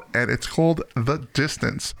overall, and it's called The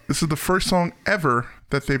Distance. This is the first song ever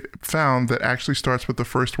that they've found that actually starts with the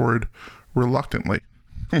first word, reluctantly.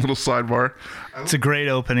 A little sidebar. It's a great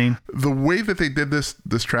opening. The way that they did this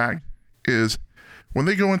track is when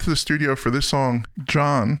they go into the studio for this song,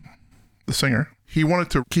 John, the singer, he wanted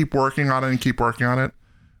to keep working on it,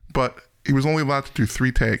 but he was only allowed to do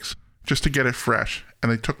 3 takes just to get it fresh,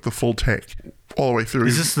 and they took the full take all the way through.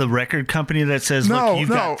 Is this the record company that says, look, you've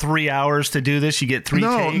got 3 hours to do this, you get 3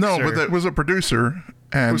 takes? No, but it was a producer,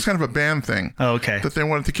 and it was kind of a band thing. Oh, okay. That they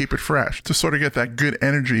wanted to keep it fresh, to sort of get that good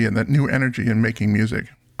energy and that new energy in making music.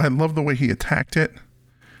 I love the way he attacked it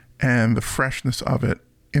and the freshness of it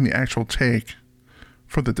in the actual take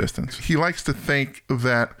for The Distance. He likes to think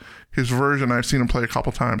that his version, I've seen him play a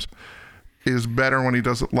couple times, is better when he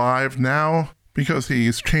does it live now because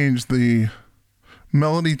he's changed the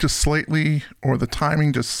melody just slightly or the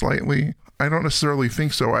timing just slightly. I don't necessarily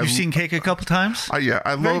think so. You've seen Cake a couple times? Yeah,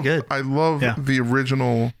 I love the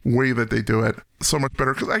original way that they do it so much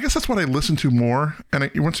better because I guess that's what I listen to more. And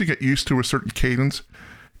once you get used to a certain cadence,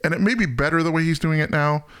 and it may be better the way he's doing it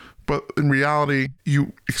now, but in reality,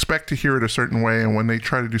 you expect to hear it a certain way, and when they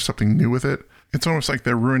try to do something new with it, it's almost like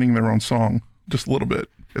they're ruining their own song just a little bit.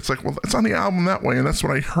 It's like, well, it's on the album that way, and that's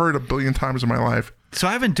what I heard a billion times in my life. So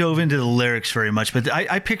I haven't dove into the lyrics very much, but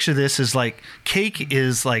I picture this as like, Cake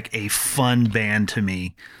is like a fun band to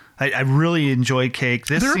me. I really enjoy Cake.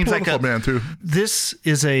 This They're seems a like political band too. This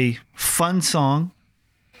is a fun song.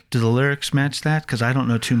 Do the lyrics match that? Because I don't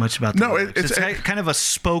know too much about the lyrics. It's kind of a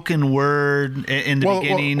spoken word in the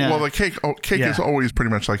beginning. Well, the Cake is always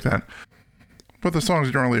pretty much like that. But the song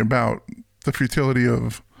is generally about the futility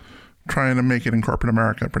of trying to make it in corporate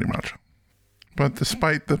America, pretty much. But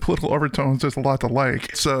despite the political overtones, there's a lot to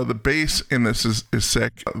like. So the bass in this is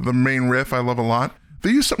sick. The main riff I love a lot. They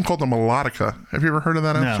use something called the melodica. Have you ever heard of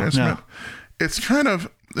that instrument? No. It's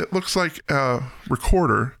it looks like a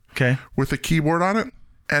recorder with a keyboard on it.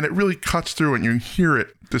 And it really cuts through and you hear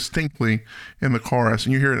it distinctly in the chorus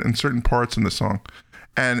and you hear it in certain parts in the song.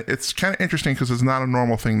 And it's kind of interesting because it's not a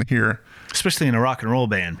normal thing to hear. Especially in a rock and roll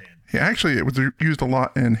band. Yeah, actually, it was used a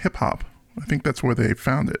lot in hip hop. I think that's where they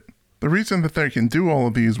found it. The reason that they can do all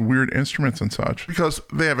of these weird instruments and such, because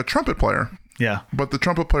they have a trumpet player. Yeah. But the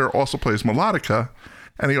trumpet player also plays melodica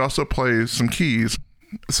and he also plays some keys.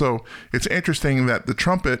 So it's interesting that the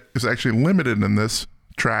trumpet is actually limited in this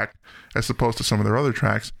track as opposed to some of their other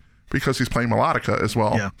tracks because he's playing melodica as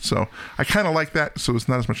well. Yeah. So I kind of like that. So it's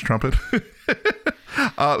not as much trumpet.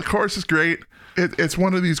 The chorus is great. It's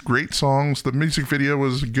one of these great songs. The music video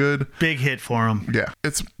was good. Big hit for them. Yeah.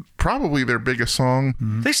 It's probably their biggest song.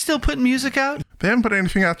 Mm-hmm. They still putting music out? They haven't put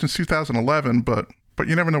anything out since 2011, but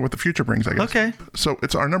you never know what the future brings, I guess. Okay. So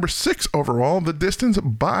it's our number 6 overall, The Distance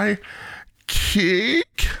by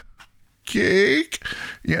Cake.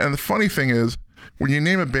 Yeah, and the funny thing is, when you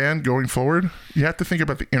name a band going forward, you have to think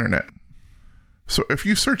about the internet. So if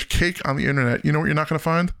you search Cake on the internet, you know what you're not going to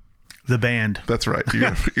find? The band. That's right.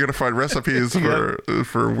 You're going to find recipes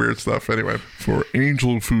for weird stuff. Anyway, for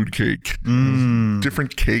angel food cake,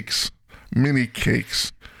 different cakes, mini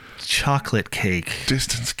cakes, chocolate cake,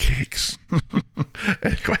 distance cakes.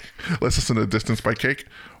 Anyway, let's listen to Distance by Cake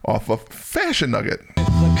off of Fashion Nugget.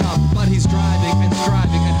 The cup, but he's driving and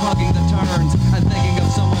striving and hugging the turns and thinking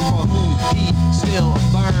of someone for whom he still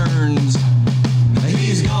burns.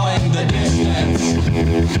 He's going the distance.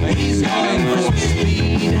 He's going full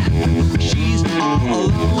speed. She's all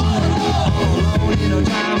alone in a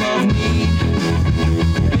time of need.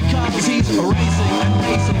 Because he's racing and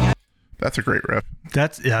racing. That's a great riff.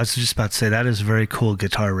 I was just about to say, that is a very cool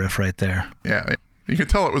guitar riff right there. Yeah, you can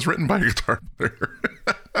tell it was written by a guitar player.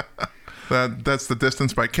 That's The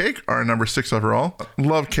Distance by Cake, our number 6 overall.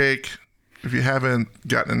 Love Cake. If you haven't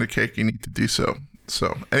gotten into Cake, you need to do so.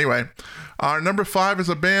 So anyway, our number 5 is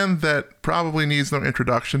a band that probably needs no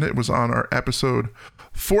introduction. It was on our episode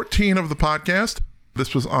 14 of the podcast.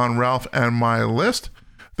 This was on Ralph and my list.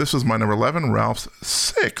 This was my number 11, Ralph's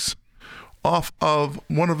 6. Off of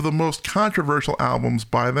one of the most controversial albums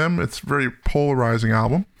by them. It's a very polarizing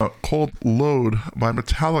album, Cold Load by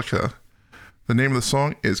Metallica. The name of the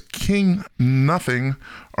song is King Nothing,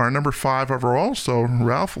 our number 5 overall. So,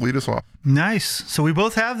 Ralph, lead us off. Nice. So we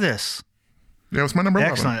both have this. Yeah, it's my number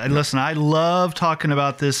 11. Excellent. Listen, I love talking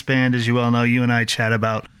about this band. As you well know, you and I chat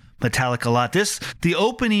about Metallica a lot. The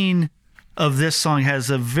opening of this song has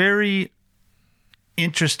a very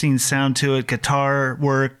interesting sound to it. Guitar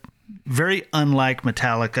work, very unlike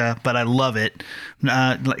Metallica, but I love it.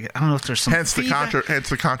 I don't know if there's some hence the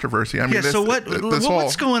controversy. I mean, so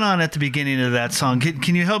what's going on at the beginning of that song?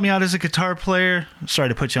 Can you help me out as a guitar player? Sorry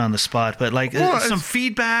to put you on the spot, but some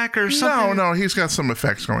feedback or something? No, he's got some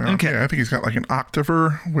effects going on. Okay. Yeah, I think he's got like an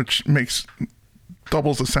octaver, which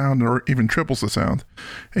doubles the sound or even triples the sound.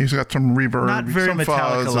 And he's got some reverb, not very some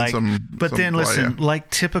Metallica-like. But then listen, yeah. like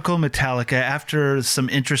typical Metallica, after some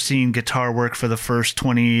interesting guitar work for the first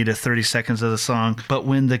 20 to 30 seconds of the song, but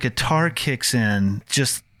when the guitar kicks in,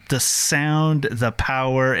 just the sound, the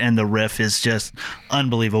power, and the riff is just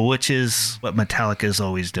unbelievable, which is what Metallica is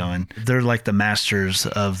always doing. They're like the masters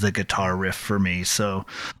of the guitar riff for me. So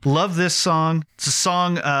love this song. It's a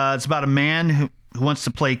song, it's about a man who wants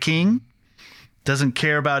to play king. Doesn't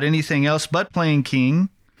care about anything else but playing king.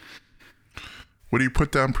 Would he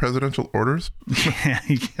put down presidential orders? Yeah,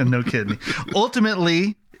 no kidding.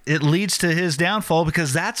 Ultimately, it leads to his downfall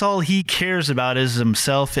because that's all he cares about is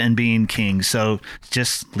himself and being king. So it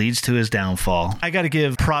just leads to his downfall. I got to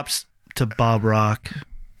give props to Bob Rock.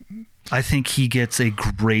 I think he gets a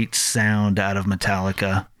great sound out of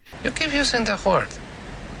Metallica. You keep using the word.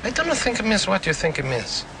 I don't think it means what you think it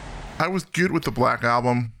means. I was good with the Black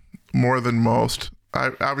Album. More than most.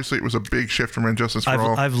 Obviously, it was a big shift from Injustice for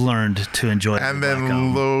All. I've learned to enjoy it. And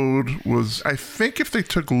then Load was, I think if they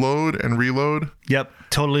took Load and Reload. Yep,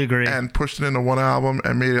 totally agree. And pushed it into one album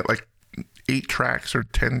and made it like 8 tracks or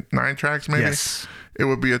 9 tracks maybe. Yes. It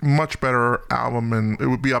would be a much better album and it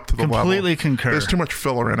would be up to the level. Completely concur. There's too much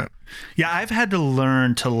filler in it. Yeah, I've had to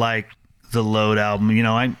learn to like the Load album. You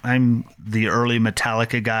know, I'm the early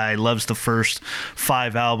Metallica guy, loves the first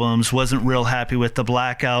 5 albums, wasn't real happy with the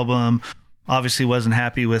Black Album, obviously wasn't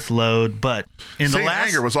happy with Load, but in Saint the last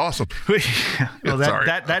Anger was awesome. Well,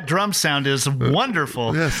 that drum sound is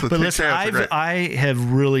wonderful. Yes, but listen, I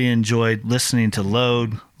have really enjoyed listening to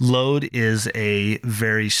Load. Load is a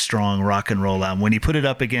very strong rock and roll album. When you put it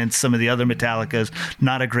up against some of the other Metallicas,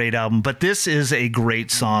 not a great album, but this is a great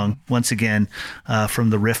song, once again, from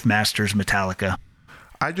the Riff Masters Metallica.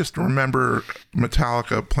 I just remember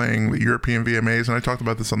Metallica playing the European VMAs, and I talked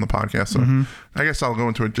about this on the podcast, so I guess I'll go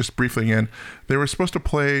into it just briefly again. They were supposed to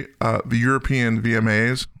play the European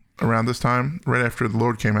VMAs around this time, right after The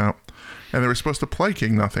Load came out, and they were supposed to play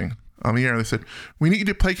King Nothing on the air. They said, we need you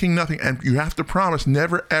to play King Nothing, and you have to promise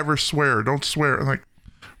never, ever swear. Don't swear. I'm like,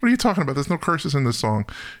 what are you talking about? There's no curses in this song.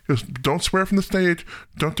 He goes, don't swear from the stage.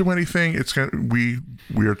 Don't do anything.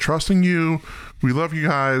 We are trusting you. We love you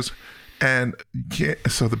guys. And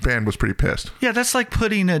so the band was pretty pissed. Yeah, that's like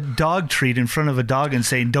putting a dog treat in front of a dog and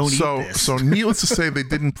saying, don't eat this. So needless to say, they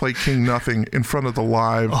didn't play King Nothing in front of the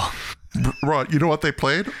live. Oh. Rod, you know what they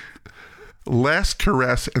played? Last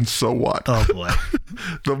Caress and So What? Oh, boy.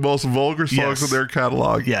 The most vulgar songs in their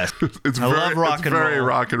catalog. Yes. I love rock and roll. Very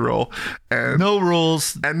rock and roll. And no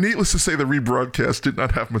rules. And needless to say, the rebroadcast did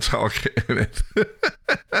not have Metallica in it.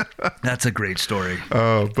 That's a great story.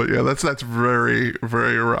 But yeah, that's very,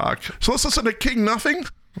 very rock. So let's listen to King Nothing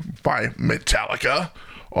by Metallica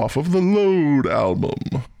off of the Load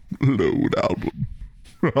album. Load album.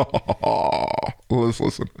 Let's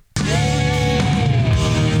listen.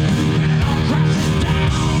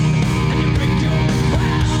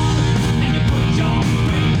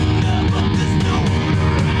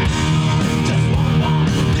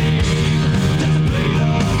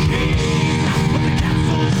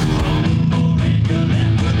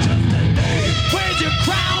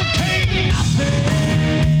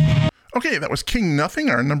 Okay, that was King Nothing,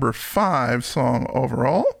 our number 5 song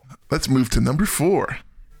overall. Let's move to number 4.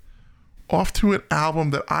 Off to an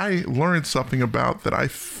album that I learned something about that I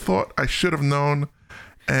thought I should have known,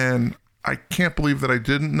 and I can't believe that I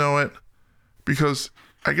didn't know it, because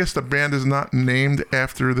I guess the band is not named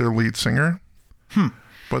after their lead singer,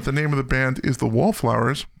 but the name of the band is the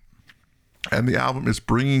Wallflowers, and the album is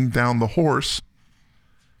Bringing Down the Horse.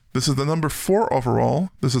 This is the number 4 overall.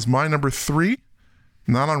 This is my number 3.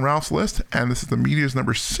 Not on Ralph's list, and this is the media's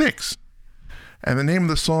number 6. And the name of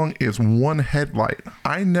the song is One Headlight.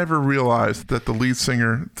 I never realized that the lead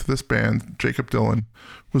singer to this band, Jakob Dylan,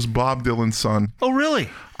 was Bob Dylan's son. Oh, really?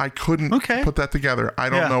 I couldn't put that together. I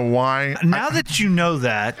don't know why. Now that you know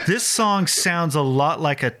that, this song sounds a lot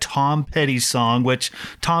like a Tom Petty song, which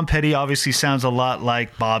Tom Petty obviously sounds a lot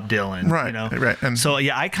like Bob Dylan. Right, you know? right. And so,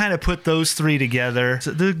 yeah, I kind of put those 3 together. It's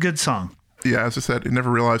a good song. Yeah, as I said, I never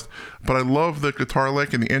realized. But I love the guitar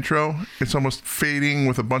lick in the intro. It's almost fading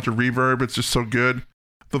with a bunch of reverb. It's just so good.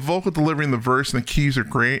 The vocal delivery in the verse and the keys are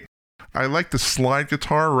great. I like the slide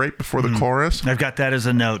guitar right before the chorus. I've got that as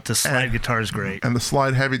a note. The slide guitar is great. And the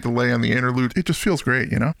slide heavy delay on the interlude. It just feels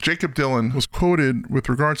great, you know? Jakob Dylan was quoted with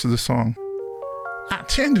regards to this song. I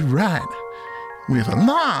tend to write with a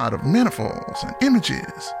lot of metaphors and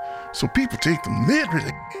images, so people take them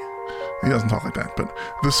literally. He doesn't talk like that, but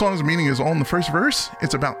the song's meaning is all in the first verse.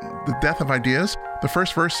 It's about the death of ideas. The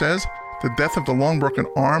first verse says, the death of the long broken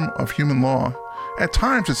arm of human law. At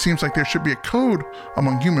times, it seems like there should be a code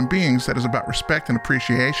among human beings that is about respect and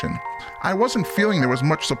appreciation. I wasn't feeling there was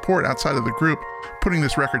much support outside of the group putting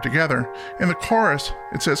this record together. In the chorus,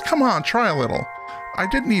 it says, come on, try a little. I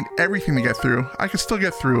didn't need everything to get through. I could still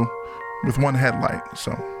get through with one headlight.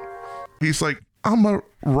 So he's like, I'm a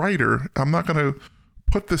writer. I'm not going to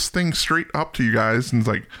put this thing straight up to you guys and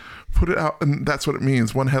like put it out. And that's what it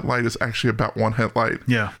means. One headlight is actually about one headlight.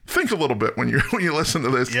 Yeah. Think a little bit when you listen to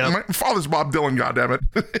this. Yep. My father's Bob Dylan,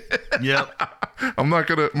 goddammit. Yep. I'm not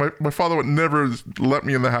going to, my father would never let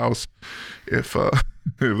me in the house if that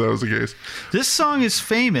was the case. This song is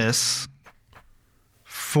famous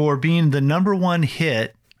for being the number one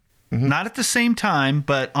hit, not at the same time,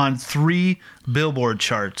 but on 3 Billboard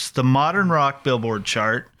charts. The modern rock Billboard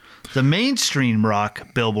chart, the mainstream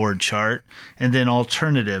rock Billboard chart, and then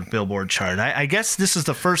alternative Billboard chart. I guess this is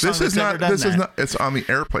the first song that's ever done that. It's on the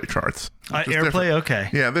airplay charts. Airplay, okay.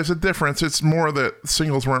 Yeah, there's a difference. It's more that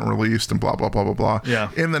singles weren't released and blah, blah, blah, blah, blah. Yeah.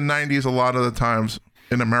 In the 90s, a lot of the times,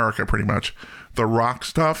 in America pretty much, the rock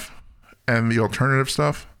stuff and the alternative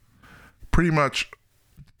stuff pretty much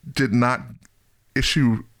did not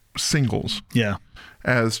issue singles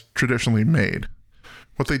as traditionally made.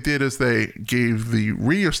 What they did is they gave the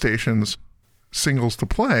radio stations singles to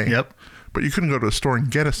play. Yep. But you couldn't go to a store and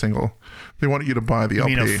get a single. They wanted you to buy the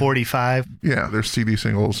LP. You mean a 45? Yeah, there's CD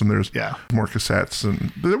singles and there's more cassettes.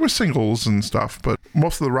 And there were singles and stuff, but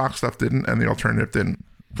most of the rock stuff didn't and the alternative didn't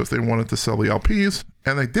because they wanted to sell the LPs,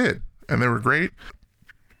 and they did. And they were great.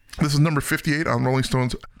 This is number 58 on Rolling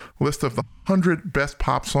Stone's list of the 100 best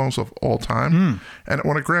pop songs of all time. And it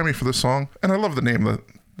won a Grammy for this song. And I love the name of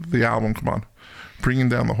the album. Come on. Bringing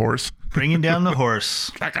Down the Horse. Bringing Down the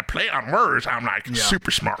Horse. I can play on words. I'm like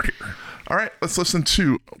super smart here. All right, let's listen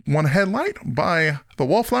to One Headlight by the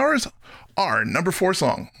Wallflowers, our number 4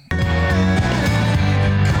 song.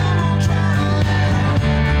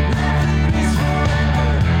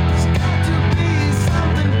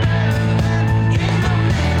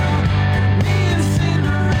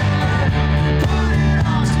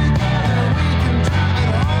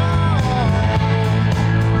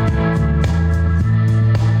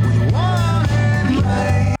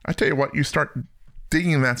 I tell you what, you start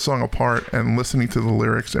digging that song apart and listening to the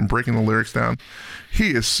lyrics and breaking the lyrics down.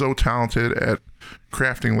 He is so talented at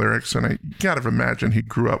crafting lyrics, and I gotta imagine he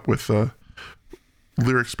grew up with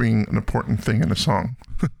lyrics being an important thing in a song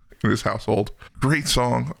in his household. Great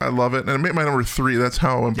song. I love it. And it made my number 3. That's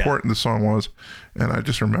how important the song was. And I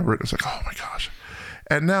just remember it. It's like, oh my gosh.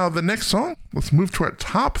 And now the next song, let's move to our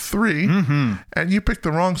top 3. And you picked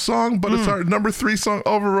the wrong song, but it's our number 3 song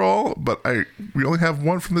overall. But we only have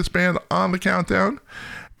one from this band on the countdown.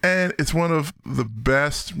 And it's one of the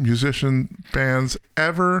best musician bands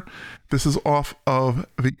ever. This is off of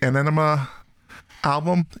the Enema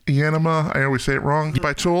album. Enema, I always say it wrong,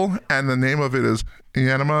 by Tool. And the name of it is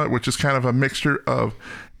Enema, which is kind of a mixture of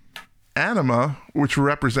anima, which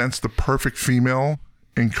represents the perfect female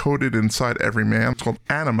encoded inside every man. It's called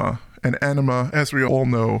anima. And anima, as we all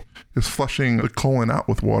know, is flushing the colon out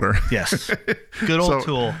with water. Yes. Good old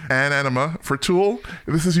Tool. And anima for Tool.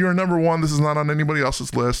 This is your number 1. This is not on anybody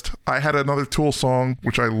else's list. I had another Tool song,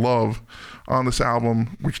 which I love, on this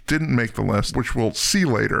album, which didn't make the list, which we'll see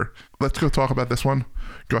later. Let's go talk about this one.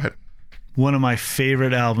 Go ahead. One of my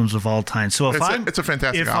favorite albums of all time. So it's a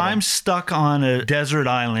fantastic album. If I'm stuck on a desert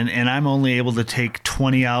island and I'm only able to take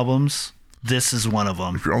 20 albums, this is one of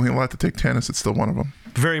them. If you're only allowed to take 10, is it still one of them?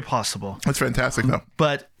 Very possible. That's fantastic, though.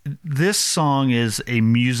 But this song is a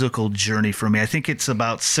musical journey for me. I think it's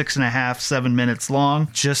about 6.5, 7 minutes long,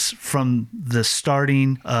 just from the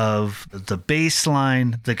starting of the bass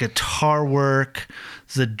line, the guitar work,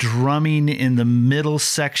 the drumming in the middle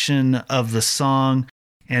section of the song,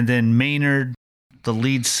 and then Maynard, the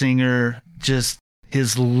lead singer, just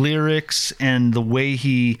his lyrics and the way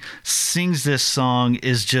he sings this song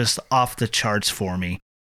is just off the charts for me.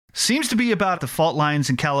 Seems to be about the fault lines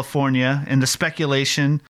in California and the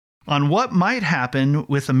speculation on what might happen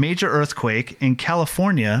with a major earthquake and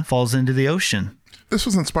California falls into the ocean. This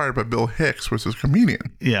was inspired by Bill Hicks, which is a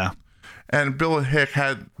comedian. Yeah. And Bill Hicks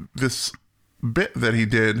had this bit that he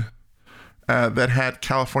did that had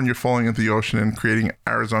California falling into the ocean and creating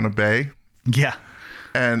Arizona Bay. Yeah.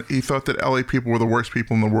 And he thought that LA people were the worst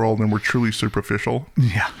people in the world and were truly superficial.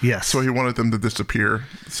 Yeah, yes. So he wanted them to disappear.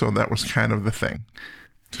 So that was kind of the thing.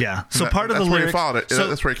 Yeah. So part of the lyrics... That's where he followed it. So,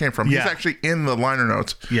 that's where it came from. Yeah. He's actually in the liner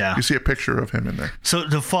notes. Yeah. You see a picture of him in there. So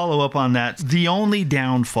to follow up on that, the only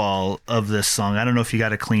downfall of this song, I don't know if you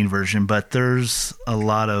got a clean version, but there's a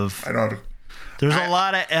lot of... I don't... There's a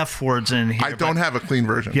lot of F words in here. I don't have a clean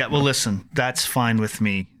version. Yeah, well, listen, that's fine with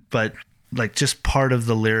me. But, like, just part of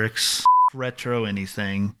the lyrics, retro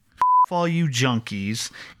anything, all you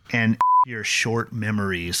junkies, and your short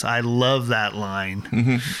memories. I love that line.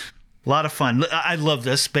 Mm-hmm. A lot of fun. I love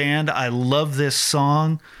this band. I love this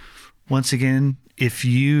song. Once again, if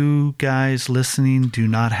you guys listening do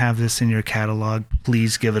not have this in your catalog,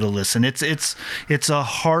 please give it a listen. It's a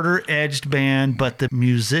harder edged band, but the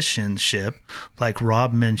musicianship, like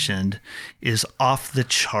Rob mentioned, is off the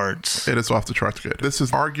charts. It is off the charts good. This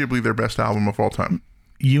is arguably their best album of all time.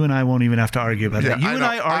 You and I won't even have to argue about that. You I and know.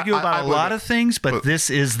 I argue about a lot of things, but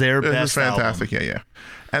this is their best album. This is fantastic, yeah.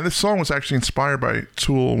 And this song was actually inspired by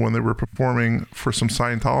Tool when they were performing for some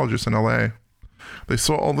Scientologists in LA. They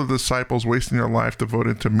saw all the disciples wasting their life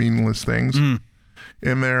devoted to meaningless things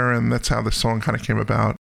in there, and that's how the song kind of came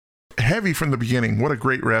about. Heavy from the beginning. What a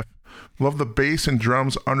great riff. Love the bass and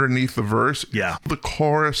drums underneath the verse. Yeah. The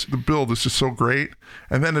chorus, the build is just so great.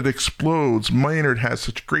 And then it explodes. Maynard has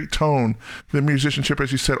such great tone. The musicianship,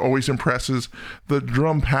 as you said, always impresses. The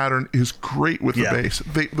drum pattern is great with the bass.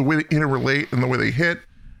 The way they interrelate and the way they hit.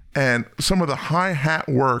 And some of the hi-hat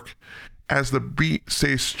work as the beat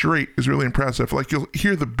stays straight is really impressive. Like, you'll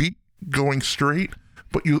hear the beat going straight,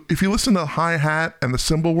 but if you listen to the hi-hat and the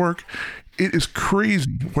cymbal work, it is crazy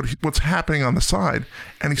what's happening on the side,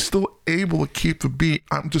 and he's still able to keep the beat.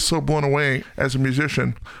 I'm just so blown away as a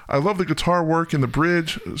musician. I love the guitar work in the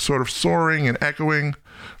bridge, sort of soaring and echoing.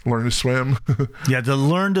 Learn to swim. Yeah, the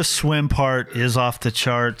learn to swim part is off the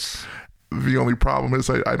charts. The only problem is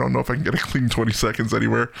I don't know if I can get a clean 20 seconds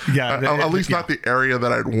anywhere. Yeah, at least not the area that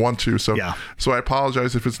I'd want to. So I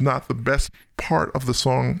apologize if it's not the best part of the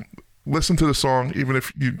song. Listen to the song, even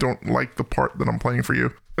if you don't like the part that I'm playing for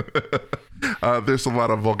you. There's a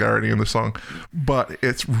lot of vulgarity in the song, but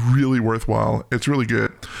it's really worthwhile. It's really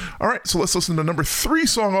good. All right, so let's listen to number 3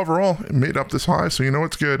 song overall. It made up this high, so you know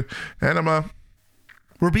it's good. Anima.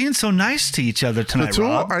 We're being so nice to each other tonight,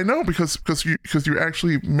 Rob. I know, because you're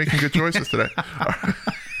actually making good choices today.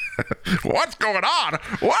 What's going on?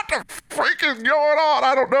 What the freak is going on?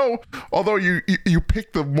 I don't know. Although you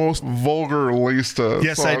picked the most vulgar laced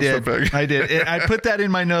yes, songs I did. to pick. I did. I put that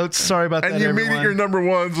in my notes. Sorry about that, and you everyone. made it your number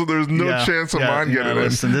 1, so there's no chance of mine getting in.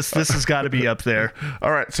 Listen, this has got to be up there.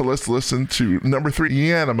 All right, so let's listen to number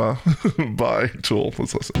 3, Anima by Tool.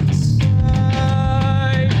 Let's listen.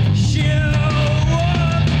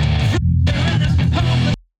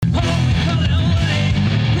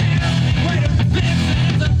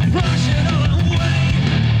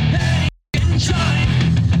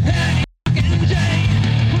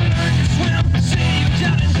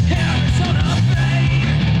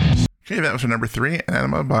 Okay, that was number 3,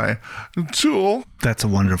 Anima by Tool. That's a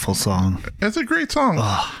wonderful song. It's a great song.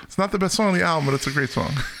 It's not the best song on the album, but it's a great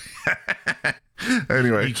song.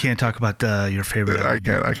 Anyway. You can't talk about your favorite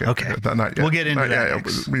album. I can't. Okay. Not yet. We'll get into that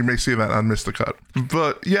next. We may see that on Miss the Cut.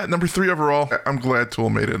 But yeah, number 3 overall. I'm glad Tool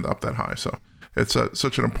made it up that high. So it's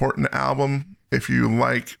such an important album. If you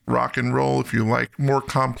like rock and roll, if you like more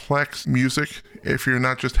complex music, if you're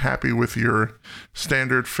not just happy with your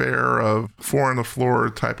standard fare of 4 on the floor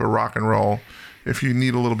type of rock and roll, if you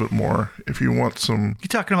need a little bit more, if you want some... You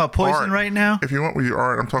talking about Poison art, right now? If you want with your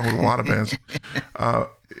art, I'm talking with a lot of bands.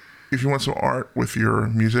 If you want some art with your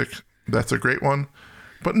music, that's a great one.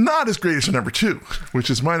 But not as great as the number 2, which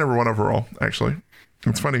is my number 1 overall, actually.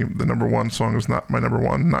 It's funny, the number 1 song is not my number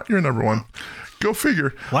 1, not your number 1. Go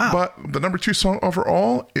figure. Wow. But the number 2 song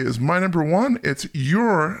overall is my number 1. It's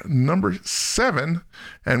your number 7.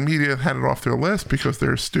 And media had it off their list because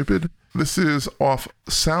they're stupid. This is off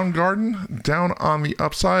Soundgarden, Down on the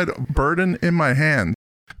Upside, Burden in My Hand.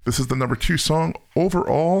 This is the number 2 song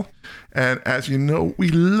overall. And as you know, we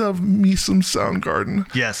love me some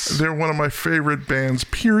Soundgarden. Yes. They're one of my favorite bands,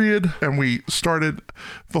 period. And we started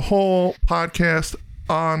the whole podcast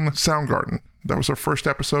on Soundgarden. That was our first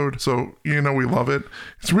episode, so you know we love it.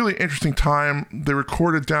 It's a really interesting time. They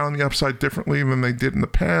recorded Down on the Upside differently than they did in the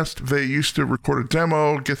past. They used to record a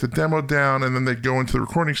demo, get the demo down, and then they'd go into the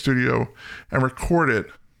recording studio and record it.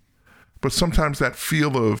 But sometimes that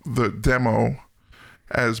feel of the demo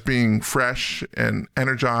as being fresh and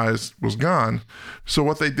energized was gone. So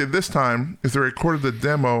what they did this time is they recorded the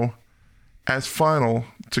demo as final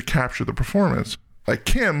to capture the performance. Like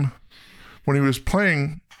Kim, when he was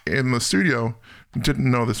playing in the studio, didn't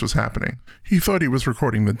know this was happening. He thought he was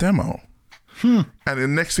recording the demo. And the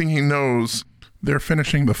next thing he knows, they're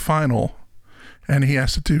finishing the final and he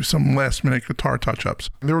has to do some last-minute guitar touch-ups.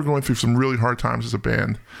 They were going through some really hard times as a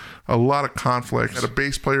band, a lot of conflict. Had a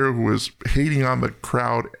bass player who was hating on the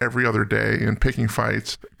crowd every other day and picking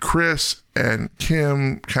fights. Chris and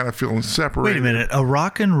Kim kind of feeling separated. Wait a minute, a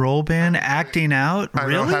rock and roll band acting out?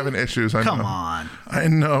 Really? I know, having issues. I Come know. on. I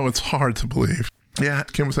know, it's hard to believe. Yeah,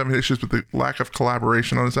 Kim was having issues with the lack of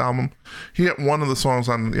collaboration on his album. He had one of the songs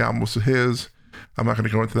on the album was his. I'm not going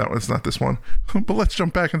to go into that one. It's not this one. But let's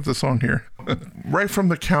jump back into the song here. Right from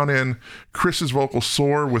the count in, Chris's vocals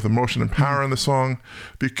soar with emotion and power in the song.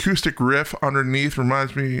 The acoustic riff underneath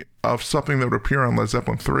reminds me of something that would appear on Led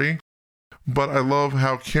Zeppelin 3. But I love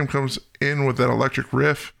how Kim comes in with that electric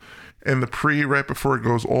riff and the right before it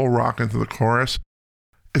goes all rock into the chorus.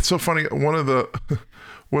 It's so funny. One of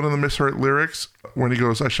the misheard lyrics when he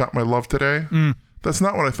goes, "I shot my love today." That's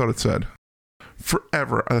not what I thought it said.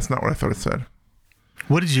 Forever. That's not what I thought it said.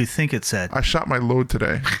 What did you think it said? I shot my load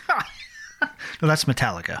today. No, that's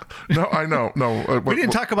Metallica. No, I know. No, we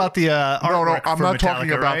didn't talk about the artwork. I'm for not Metallica,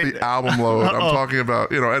 talking about right? the album load. I'm talking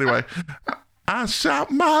about, anyway. I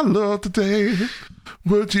shot my love today.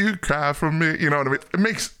 Would you cry for me? You know what I mean? It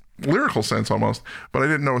makes lyrical sense almost, but I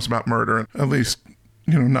didn't know it was about murder, at least,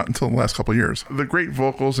 not until the last couple of years. The great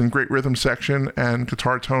vocals and great rhythm section and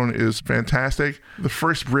guitar tone is fantastic. The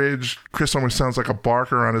first bridge, Chris almost sounds like a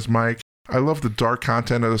barker on his mic. I love the dark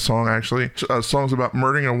content of the song, actually. Songs about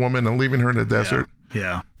murdering a woman and leaving her in the desert.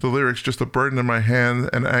 Yeah. The lyrics, just a burden in my hand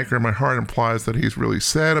and an anchor in my heart, implies that he's really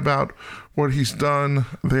sad about what he's done.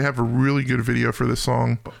 They have a really good video for this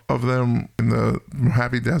song of them in the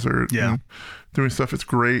Mojave Desert and doing stuff. It's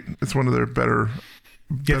great. It's one of their better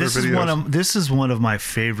videos. This is one of my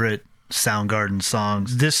favorite Soundgarden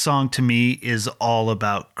songs. This song to me is all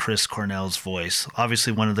about Chris Cornell's voice.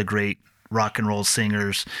 Obviously one of the great rock and roll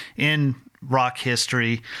singers in rock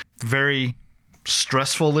history. Very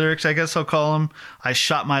stressful lyrics, I guess I'll call them. I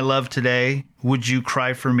shot my love today. Would you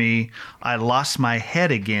cry for me? I lost my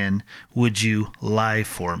head again. Would you lie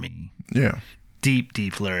for me? Yeah. Deep,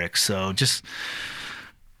 deep lyrics. So just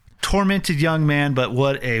tormented young man, but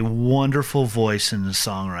what a wonderful voice in the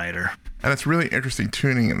songwriter. And it's really interesting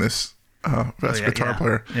tuning in this guitar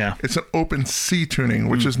player. Yeah. It's an open C tuning,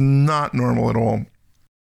 which is not normal at all.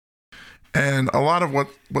 And a lot of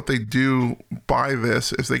what they do by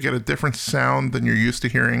this is they get a different sound than you're used to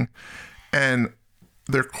hearing, and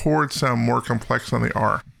their chords sound more complex than they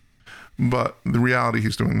are. But the reality,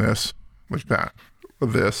 he's doing this, like that,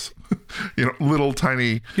 this, little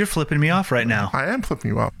tiny... You're flipping me off right now. I am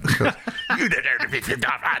flipping you off. Because You deserve to be flipped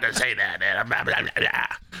off. I had to say that. Blah, blah,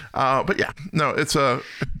 blah. but yeah, no, it's a...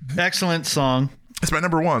 Excellent song. It's my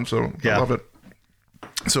number one, so yeah. I love it.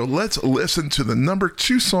 So let's listen to the number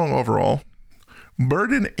 2 song overall,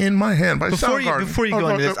 Burden in My Hand by Soundgarden. Before you go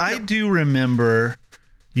into this, I do remember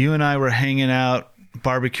you and I were hanging out,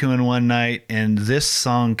 barbecuing one night, and this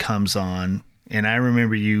song comes on, and I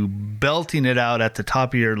remember you belting it out at the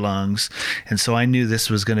top of your lungs, and so I knew this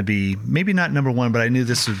was going to be, maybe not number 1, but I knew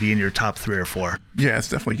this would be in your top 3 or 4. Yeah, it's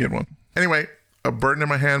definitely a good one. Anyway, A Burden in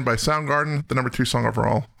My Hand by Soundgarden, the number 2 song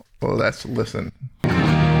overall. Well, let's listen.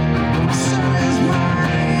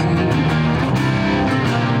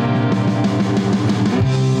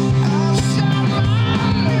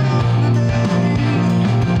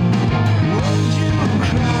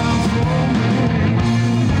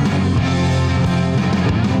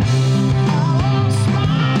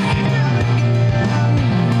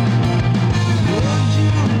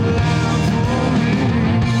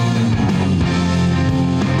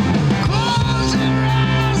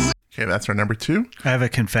 Okay, that's our number 2. I have a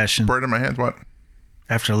confession. Burden in My Hand, what?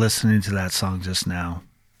 After listening to that song just now,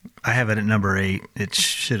 I have it at number 8. It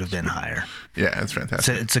should have been higher. Yeah, it's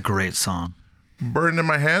fantastic. It's a great song. Burden in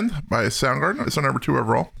My Hand by Soundgarden. It's our number 2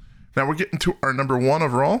 overall. Now we're getting to our number 1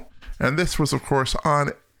 overall. And this was, of course,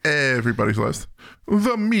 on everybody's list.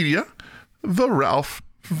 The Media, the Ralph,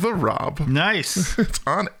 the Rob. Nice. It's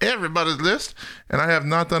on everybody's list. And I have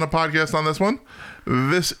not done a podcast on this one.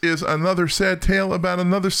 This is another sad tale about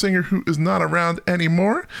another singer who is not around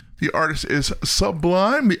anymore. The artist is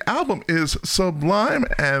Sublime. The album is Sublime.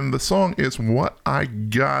 And the song is What I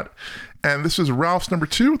Got. And this is Ralph's number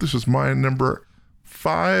 2. This is my number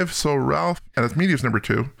 5. So Ralph, and it's Media's number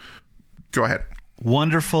 2. Go ahead.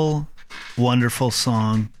 Wonderful, wonderful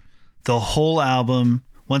song. The whole album.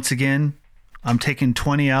 Once again, I'm taking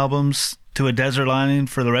 20 albums to a desert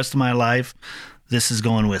island for the rest of my life. This is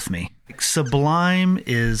going with me. Sublime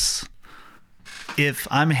is, if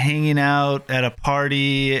I'm hanging out at a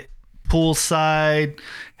party, poolside,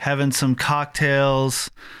 having some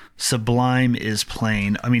cocktails, Sublime is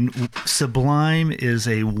playing. I mean, Sublime is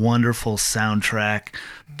a wonderful soundtrack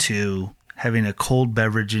to having a cold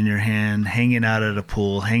beverage in your hand, hanging out at a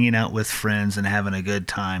pool, hanging out with friends, and having a good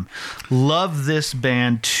time. Love this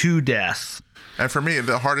band to death. And for me,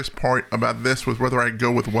 the hardest part about this was whether I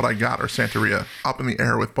go with What I Got or Santeria. Up in the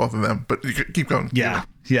air with both of them. But you keep going. Yeah.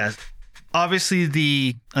 Obviously,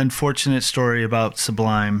 the unfortunate story about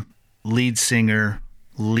Sublime, lead singer,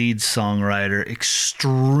 lead songwriter,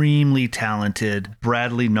 extremely talented,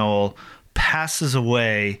 Bradley Nowell, passes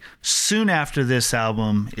away soon after this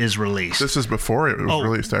album is released. This is before it was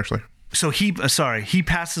released, actually. So he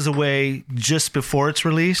passes away just before it's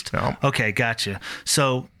released? Yeah. Okay, gotcha.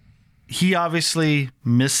 So he obviously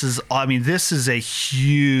misses. I mean, this is a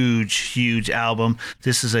huge album.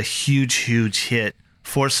 This is a huge hit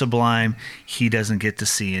for Sublime. He doesn't get to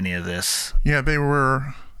see any of this. Yeah, they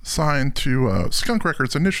were signed to Skunk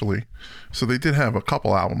Records initially. So they did have a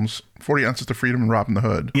couple albums, 40 Ounces to Freedom and Robin the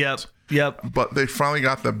Hood. Yep. But they finally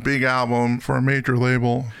got the big album for a major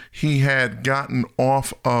label. He had gotten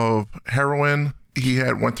off of heroin. He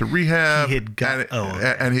had went to rehab.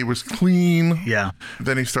 And he was clean. Yeah.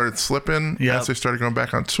 Then he started slipping as they started going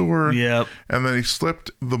back on tour. Yep. And then he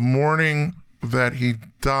slipped the morning that he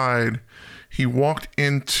died. He walked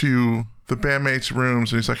into the bandmates'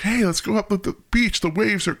 rooms and he's like, "Hey, let's go up to the beach. The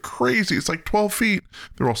waves are crazy. It's like 12 feet.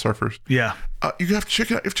 They're all surfers. Yeah. You have to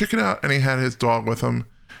check it out. Check it out." And he had his dog with him.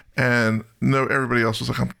 And everybody else was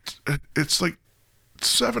like, "It's like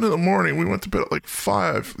 7 in the morning. We went to bed at like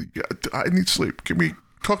 5. I need sleep.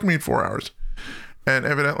 Talk to me in 4 hours." And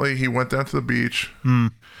evidently he went down to the beach,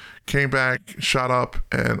 came back, shot up,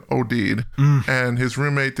 and OD'd. And his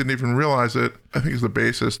roommate didn't even realize it. I think he's the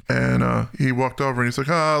bassist. And he walked over and he's like,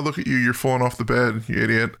 "Look at you. You're falling off the bed, you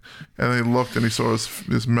idiot." And they looked and he saw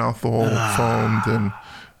his mouth all foamed. And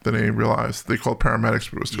then he realized they called paramedics,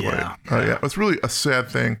 but it was too late. It was really a sad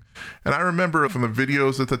thing. And I remember from the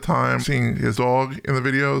videos at the time seeing his dog in the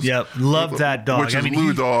videos. Yep, love that dog. Which is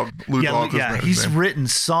Lou Dog. Lou Dog. Yeah, he's written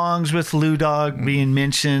songs with Lou Dog being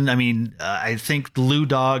mentioned. I mean, I think Lou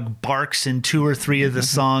Dog barks in 2 or 3 of the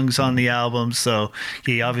songs on the album. So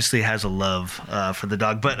he obviously has a love for the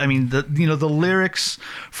dog. But I mean, the lyrics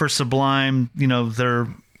for Sublime, they're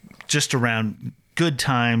just around good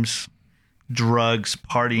times, drugs,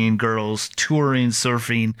 partying, girls, touring,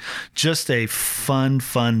 surfing, just a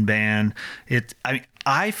fun band.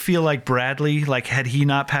 I feel like Bradley, like had he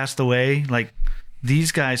not passed away, like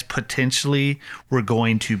these guys potentially were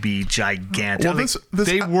going to be gigantic. Well,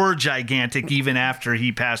 they were gigantic even after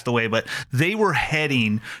he passed away, but they were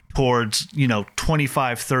heading towards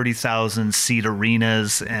 25, 30,000 seat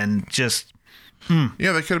arenas and just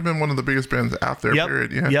yeah, they could have been one of the biggest bands out there.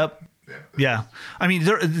 Period. Yeah. I mean,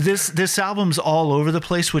 this album's all over the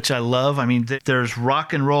place, which I love. I mean, there's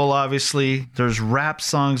rock and roll, obviously. There's rap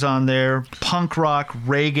songs on there, punk rock,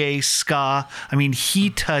 reggae, ska. I mean, he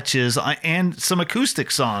touches, and some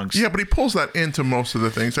acoustic songs. Yeah, but he pulls that into most of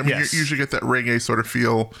the things. I mean, you usually get that reggae sort of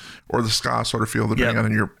feel or the ska sort of feel, depending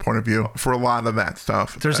on your point of view, for a lot of that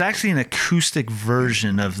stuff. There's actually an acoustic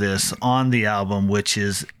version of this on the album, which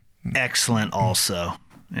is excellent also.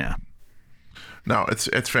 Yeah. No,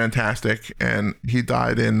 it's fantastic. And he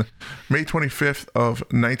died in May 25th of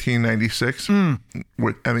 1996, and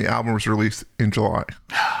the album was released in July.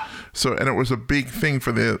 So, and it was a big thing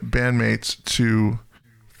for the bandmates to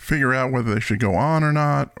figure out whether they should go on or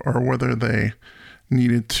not, or whether they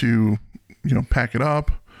needed to, pack it up.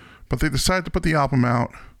 But they decided to put the album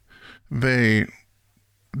out. They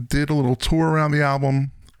did a little tour around the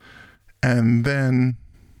album, and then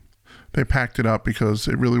they packed it up because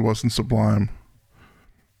it really wasn't Sublime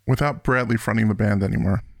without Bradley fronting the band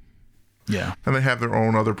anymore. Yeah. And they have their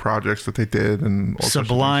own other projects that they did. And all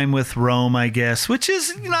Sublime with Rome, I guess, which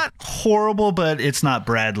is not horrible, but it's not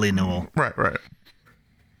Bradley Nowell. Right.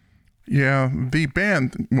 Yeah, the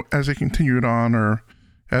band, as they continued on, or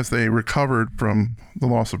as they recovered from the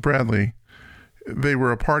loss of Bradley, they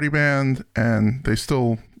were a party band and they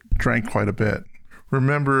still drank quite a bit.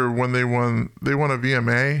 Remember when they won a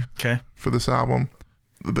VMA for this album?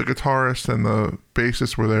 The guitarist and the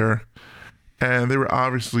bassist were there, and they were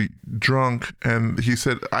obviously drunk, and he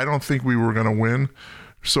said, "I don't think we were going to win,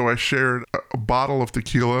 so I shared a bottle of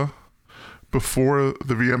tequila before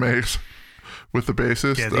the VMAs with the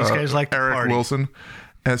bassist, these guys like Eric Wilson."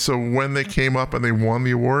 And so when they came up and they won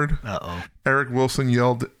the award, Eric Wilson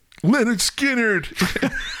yelled, "Leonard Skinner!"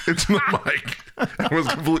 into the mic. It was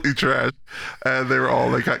completely trash, and they were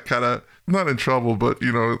all got kind of not in trouble, but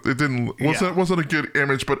it wasn't a good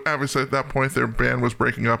image. But obviously at that point their band was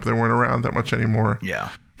breaking up; they weren't around that much anymore. Yeah.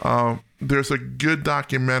 There's a good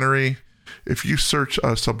documentary. If you search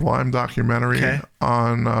a Sublime documentary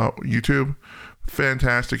on YouTube,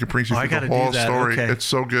 fantastic. It brings you through the whole story. It's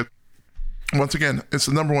so good. Once again, it's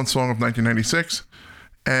the number one song of 1996,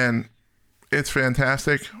 and it's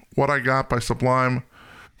fantastic. What I Got by Sublime,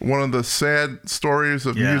 one of the sad stories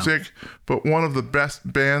of music, but one of the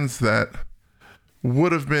best bands that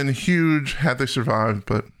would have been huge had they survived,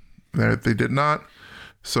 but they did not.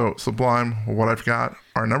 So Sublime, What I've Got,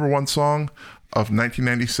 our number one song of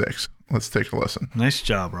 1996. Let's take a listen. Nice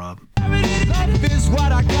job, Rob. Life is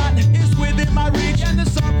what I got, it's within my reach, and the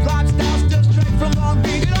sun drops down still straight from Long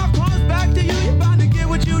Beach. It all comes back to you, you're bound to get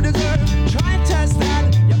what you deserve. Try and test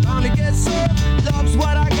that, you're bound to get served. Love's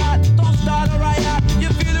what I got, don't start a riot. You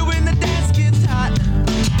feel it when the dance gets hot.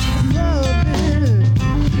 Love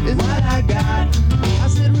is what I got. I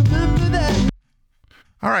said remember that.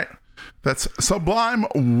 All right. That's Sublime,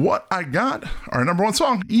 What I Got, our number one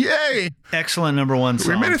song. Yay! Excellent number one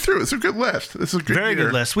song. We made it through. It's a good list. This is a good Very year.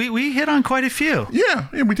 good list. We hit on quite a few. Yeah,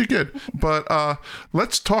 we did good. But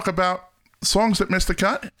let's talk about songs that missed the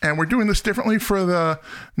cut. And we're doing this differently for the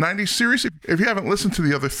 90s series. If you haven't listened to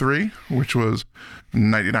the other three, which was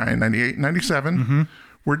 99, 98, 97,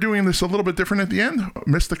 we're doing this a little bit different at the end.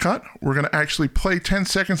 Missed the cut. We're going to actually play 10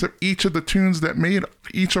 seconds of each of the tunes that made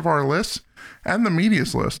each of our lists and the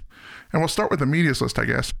media's list. And we'll start with the media's list, I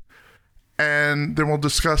guess. And then we'll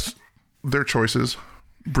discuss their choices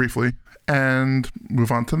briefly and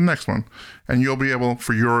move on to the next one. And you'll be able,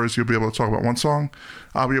 for yours, you'll be able to talk about one song.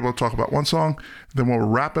 I'll be able to talk about one song. Then we'll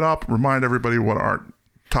wrap it up, remind everybody what our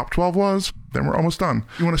top 12 was. Then we're almost done.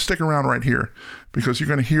 You want to stick around right here because you're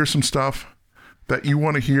going to hear some stuff that you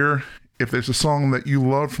want to hear. If there's a song that you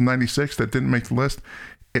love from 96 that didn't make the list,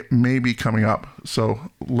 it may be coming up.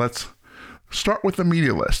 So let's start with the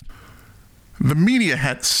media list. The media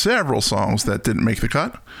had several songs that didn't make the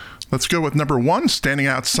cut. Let's go with number one, Standing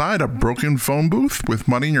Outside a Broken Phone Booth with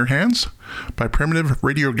Money in Your Hands by Primitive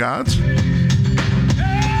Radio Gods.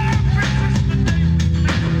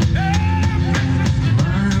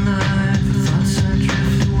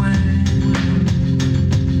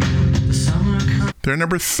 Their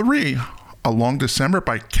number three, A Long December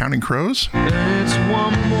by Counting Crows. It's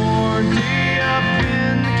one more day up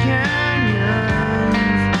in the canyon.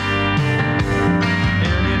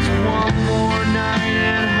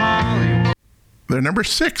 Their number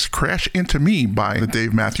six, Crash Into Me by the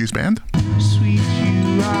Dave Matthews Band. Sweet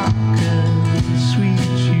you rock, sweet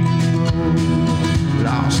you roll.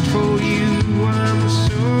 Lost for you, I'm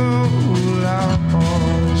so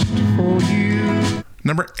lost for you.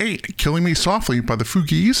 Number eight, Killing Me Softly by the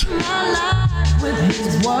Fugees. My life with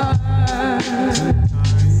his words,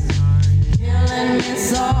 killing me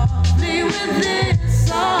softly with this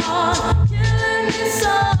song, killing me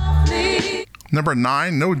softly. Number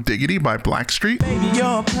nine, No Diggity by Blackstreet. Baby,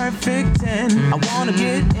 you're perfect and I wanna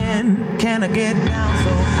get in. Can I get down so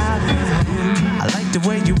I can? I like the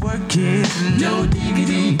way you work it. No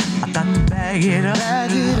diggity, I got to bag it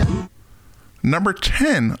up. Number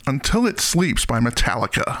 10, Until It Sleeps by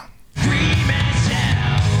Metallica.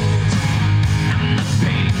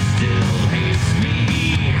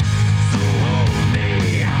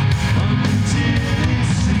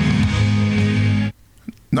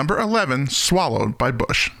 Number 11, Swallowed by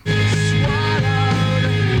Bush.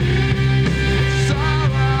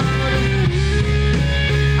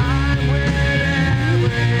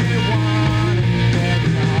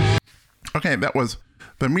 Okay, that was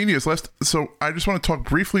the media's list. So I just want to talk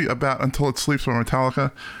briefly about Until It Sleeps by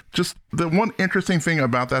Metallica. Just the one interesting thing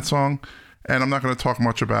about that song, and I'm not going to talk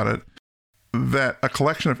much about it, that a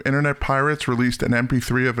collection of internet pirates released an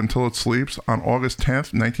MP3 of Until It Sleeps on August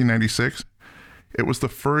 10th, 1996. It was the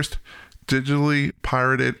first digitally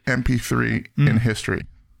pirated MP3 in history.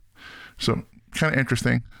 So kind of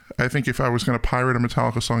interesting. I think if I was going to pirate a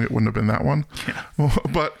Metallica song, it wouldn't have been that one. Yeah.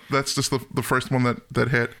 But that's just the first one that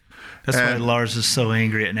hit. That's why Lars is so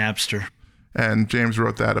angry at Napster. And James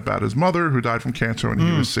wrote that about his mother, who died from cancer when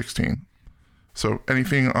he was 16. So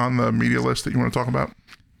anything on the media list that you want to talk about?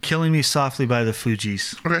 Killing Me Softly by the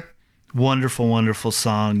Fugees. Okay. Wonderful, wonderful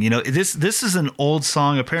song. You know, this is an old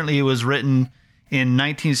song. Apparently it was written in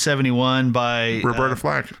 1971 by Roberta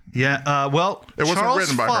Flack. Yeah. Well, it wasn't Charles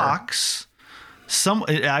written by Fox.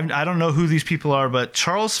 I don't know who these people are, but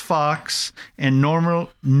Charles Fox and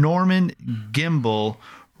Norman Gimbel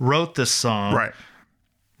wrote this song. Right.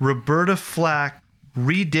 Roberta Flack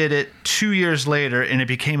redid it 2 years later, and it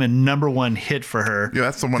became a number one hit for her. Yeah,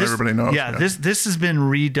 that's the one everybody knows. Yeah, this has been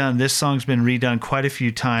redone. This song's been redone quite a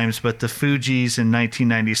few times, but the Fugees in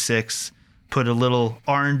 1996 put a little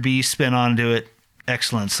R&B spin onto it.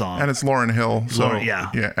 Excellent song. And it's Lauryn Hill. So,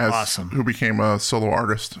 awesome. Who became a solo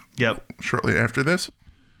artist Yep. shortly after this.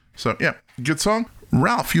 So, yeah, good song.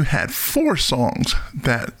 Ralph, you had 4 songs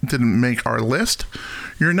that didn't make our list.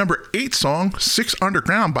 Your number 8 song, 6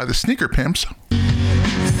 Underground by the Sneaker Pimps.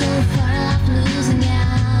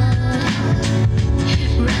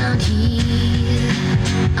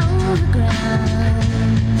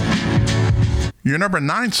 Your number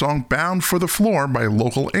 9 song, Bound for the Floor by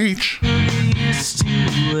Local H.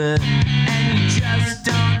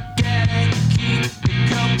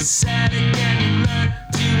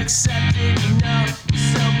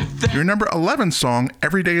 Your number 11 song,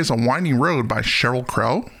 Every Day is a Winding Road by Sheryl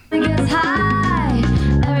Crow.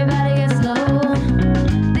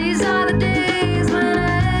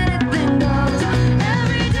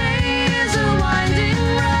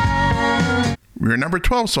 Your number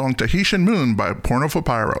 12 song, Tahitian Moon by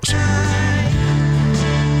Pornophobiros.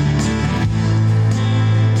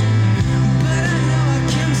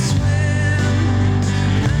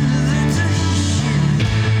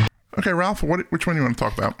 Okay, Ralph, which one do you want to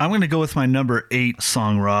talk about? I'm going to go with my number 8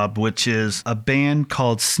 song, Rob, which is a band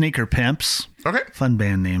called Sneaker Pimps. Okay. Fun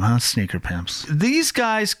band name, huh? Sneaker Pimps. These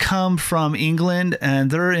guys come from England, and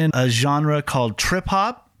they're in a genre called trip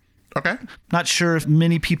hop. Okay. Not sure if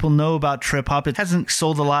many people know about trip hop. It hasn't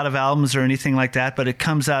sold a lot of albums or anything like that, but it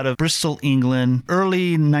comes out of Bristol, England,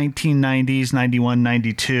 early 1990s, 91,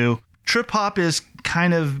 92. Trip hop is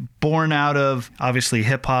kind of born out of, obviously,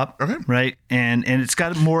 hip hop, okay, right? And it's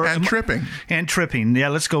got more... And tripping. And tripping. Yeah,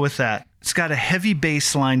 let's go with that. It's got a heavy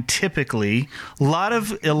bass line, typically. A lot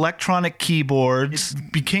of electronic keyboards.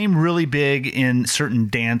 It became really big in certain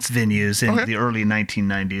dance venues in the early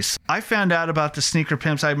 1990s. I found out about the Sneaker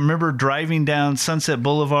Pimps. I remember driving down Sunset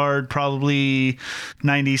Boulevard, probably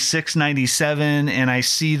 96, 97, and I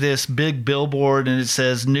see this big billboard, and it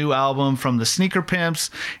says, new album from the Sneaker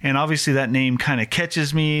Pimps. And obviously that name kind of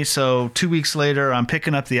catches me. So 2 weeks later, I'm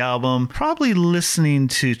picking up the album, probably listening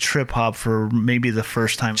to trip hop for maybe the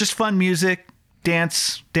first time. Just fun music,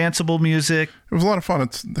 danceable music. It was a lot of fun.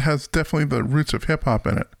 It has definitely the roots of hip hop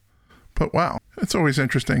in it. But wow, it's always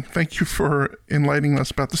interesting. Thank you for enlightening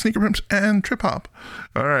us about the Sneaker Pimps and trip hop.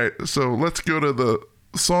 All right, so let's go to the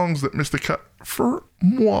songs that missed the cut for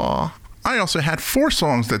moi. I also had 4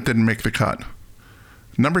 songs that didn't make the cut.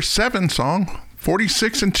 Number 7 song,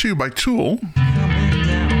 46 and 2 by Tool.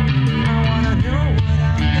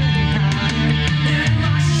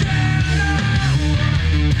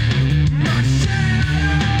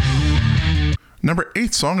 Number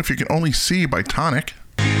 8 song, If You Can Only See by Tonic.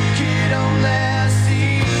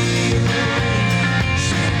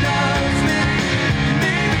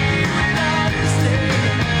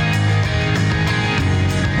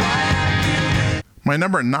 My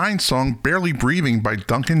number 9 song, Barely Breathing by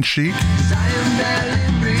Duncan Sheik.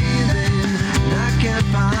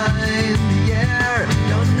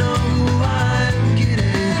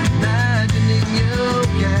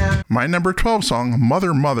 My number 12 song,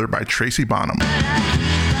 Mother Mother by Tracy Bonham.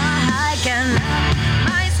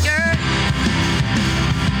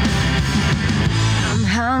 I'm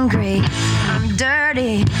hungry, I'm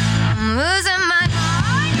dirty, I'm losing my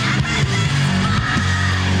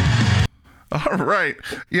mind. All right.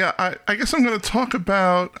 Yeah, I guess I'm going to talk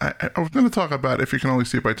about, I was going to talk about If You Can Only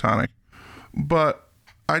See It by Tonic, but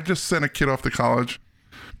I just sent a kid off to college.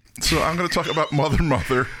 So I'm going to talk about Mother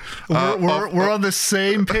Mother. We're on the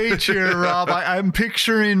same page here, Rob. I'm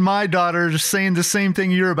picturing my daughter just saying the same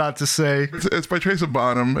thing you're about to say. It's by Tracy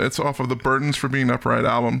Bonham. It's off of the Burdens for Being Upright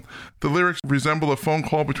album. The lyrics resemble a phone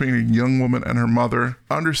call between a young woman and her mother,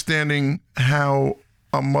 understanding how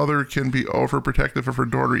a mother can be overprotective of her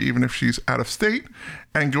daughter even if she's out of state,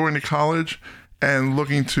 and going to college and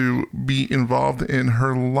looking to be involved in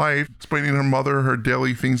her life, explaining to her mother her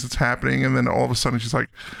daily things that's happening. And then all of a sudden she's like,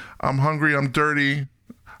 I'm hungry, I'm dirty,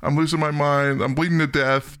 I'm losing my mind, I'm bleeding to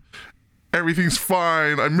death. Everything's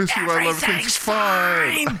fine. I miss you. I love you. Everything's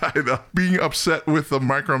fine. I know. Being upset with the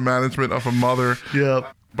micromanagement of a mother.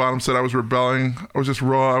 Yep. Bonham said I was rebelling. I was just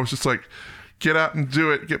raw. I was just like, get out and do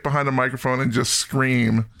it. Get behind a microphone and just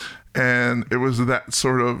scream. And it was that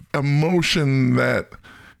sort of emotion that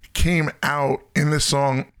came out in this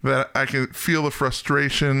song that I could feel the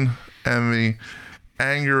frustration and the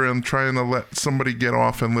anger and trying to let somebody get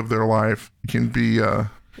off and live their life. It can be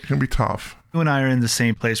tough. You and I are in the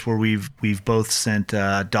same place where we've both sent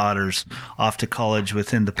daughters off to college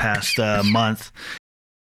within the past month.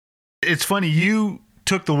 It's funny, you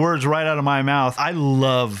took the words right out of my mouth. I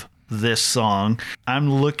love this song. I'm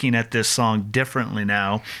looking at this song differently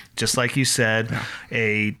now. Just like you said,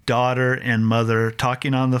 a daughter and mother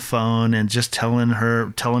talking on the phone and just telling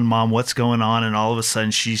mom what's going on, and all of a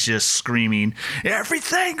sudden she's just screaming,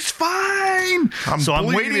 "Everything's fine!" I'm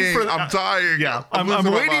waiting for. I'm dying. Yeah, I'm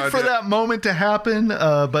waiting for that moment to happen.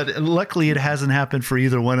 But luckily, it hasn't happened for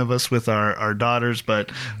either one of us with our daughters.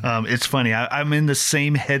 But it's funny. I'm in the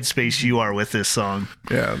same headspace you are with this song.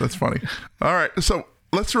 Yeah, that's funny. All right, so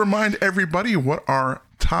let's remind everybody what our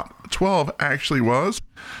top 12 actually was.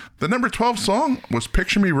 The number 12 song was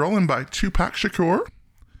Picture Me Rollin' by Tupac Shakur.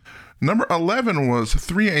 Number 11 was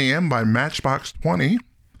 3 a.m. by Matchbox 20.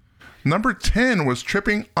 Number 10 was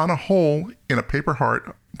Tripping on a Hole in a Paper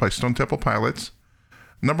Heart by Stone Temple Pilots.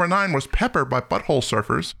 Number 9 was Pepper by Butthole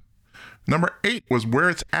Surfers. Number 8 was Where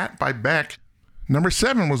It's At by Beck. Number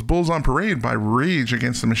 7 was Bulls on Parade by Rage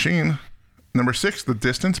Against the Machine. Number 6, The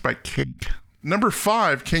Distance by Cake. Number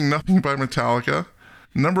 5, King Nothing by Metallica.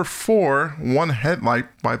 Number 4, One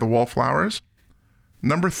Headlight by The Wallflowers.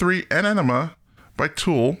 Number 3, An Enema by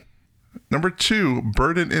Tool. Number 2,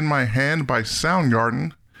 Burden in My Hand by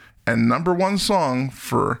Soundgarden. And number 1 song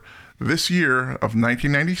for this year of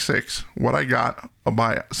 1996, What I Got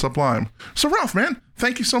by Sublime. So Ralph, man,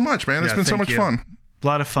 thank you so much, man. It's been so much fun. A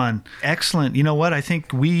lot of fun. Excellent. You know what? I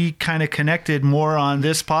think we kind of connected more on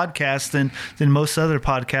this podcast than most other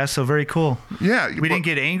podcasts. So very cool. Yeah. We didn't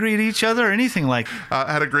get angry at each other or anything like that.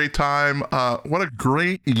 Had a great time. What a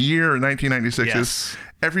great year 1996 is.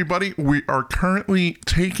 Everybody, we are currently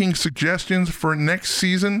taking suggestions for next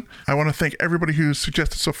season. I want to thank everybody who's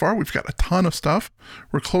suggested so far. We've got a ton of stuff.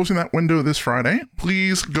 We're closing that window this Friday.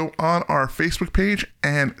 Please go on our Facebook page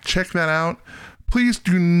and check that out. Please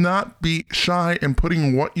do not be shy in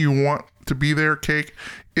putting what you want to be there, Cake.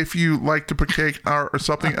 If you like to put cake or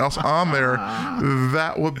something else on there,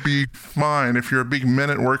 that would be fine. If you're a big Men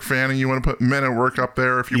at Work fan and you want to put Men at Work up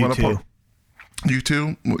there, if you want to put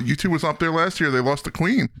U2 was up there last year. They lost the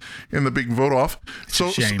Queen in the big vote off. So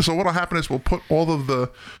what'll happen is we'll put all of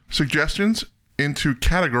the suggestions into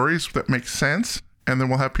categories that make sense, and then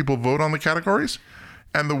we'll have people vote on the categories,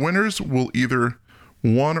 and the winners will either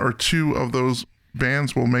one or two of those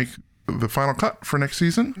bands will make the final cut for next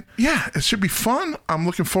season. Yeah, it should be fun. I'm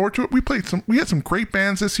looking forward to it. We had some great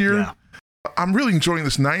bands this year. Yeah. I'm really enjoying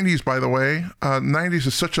this 90s, by the way. 90s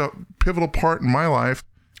is such a pivotal part in my life.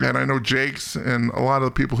 And I know Jake's and a lot of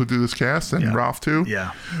the people who do this cast, and Ralph too.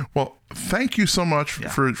 Yeah. Well, thank you so much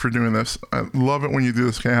for doing this. I love it when you do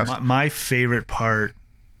this cast. My favorite part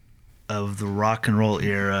of the rock and roll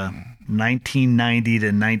era, 1990 to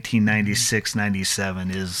 1996, 97,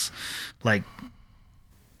 is like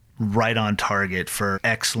right on target for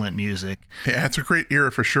excellent music. Yeah, it's a great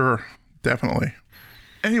era for sure. Definitely.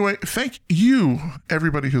 Anyway, thank you,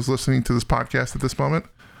 everybody who's listening to this podcast at this moment.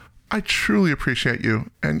 I truly appreciate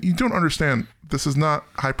you. And you don't understand, this is not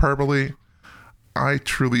hyperbole. I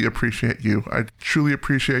truly appreciate you. I truly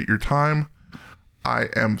appreciate your time. I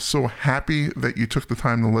am so happy that you took the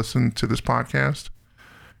time to listen to this podcast.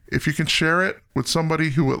 If you can share it with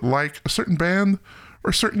somebody who would like a certain band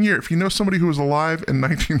or a certain year, if you know somebody who was alive in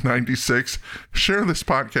 1996, share this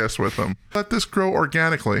podcast with them. Let this grow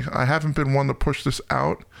organically. I haven't been one to push this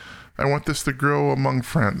out. I want this to grow among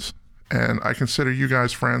friends, and I consider you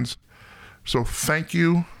guys friends. So thank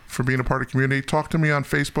you for being a part of the community. Talk to me on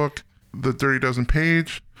Facebook, the Dirty Dozen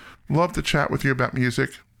page. Love to chat with you about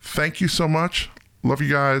music. Thank you so much. Love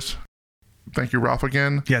you guys. Thank you, Ralph,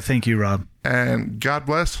 again. Yeah, thank you, Rob. And God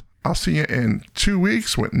bless. I'll see you in 2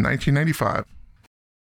 weeks with 1995.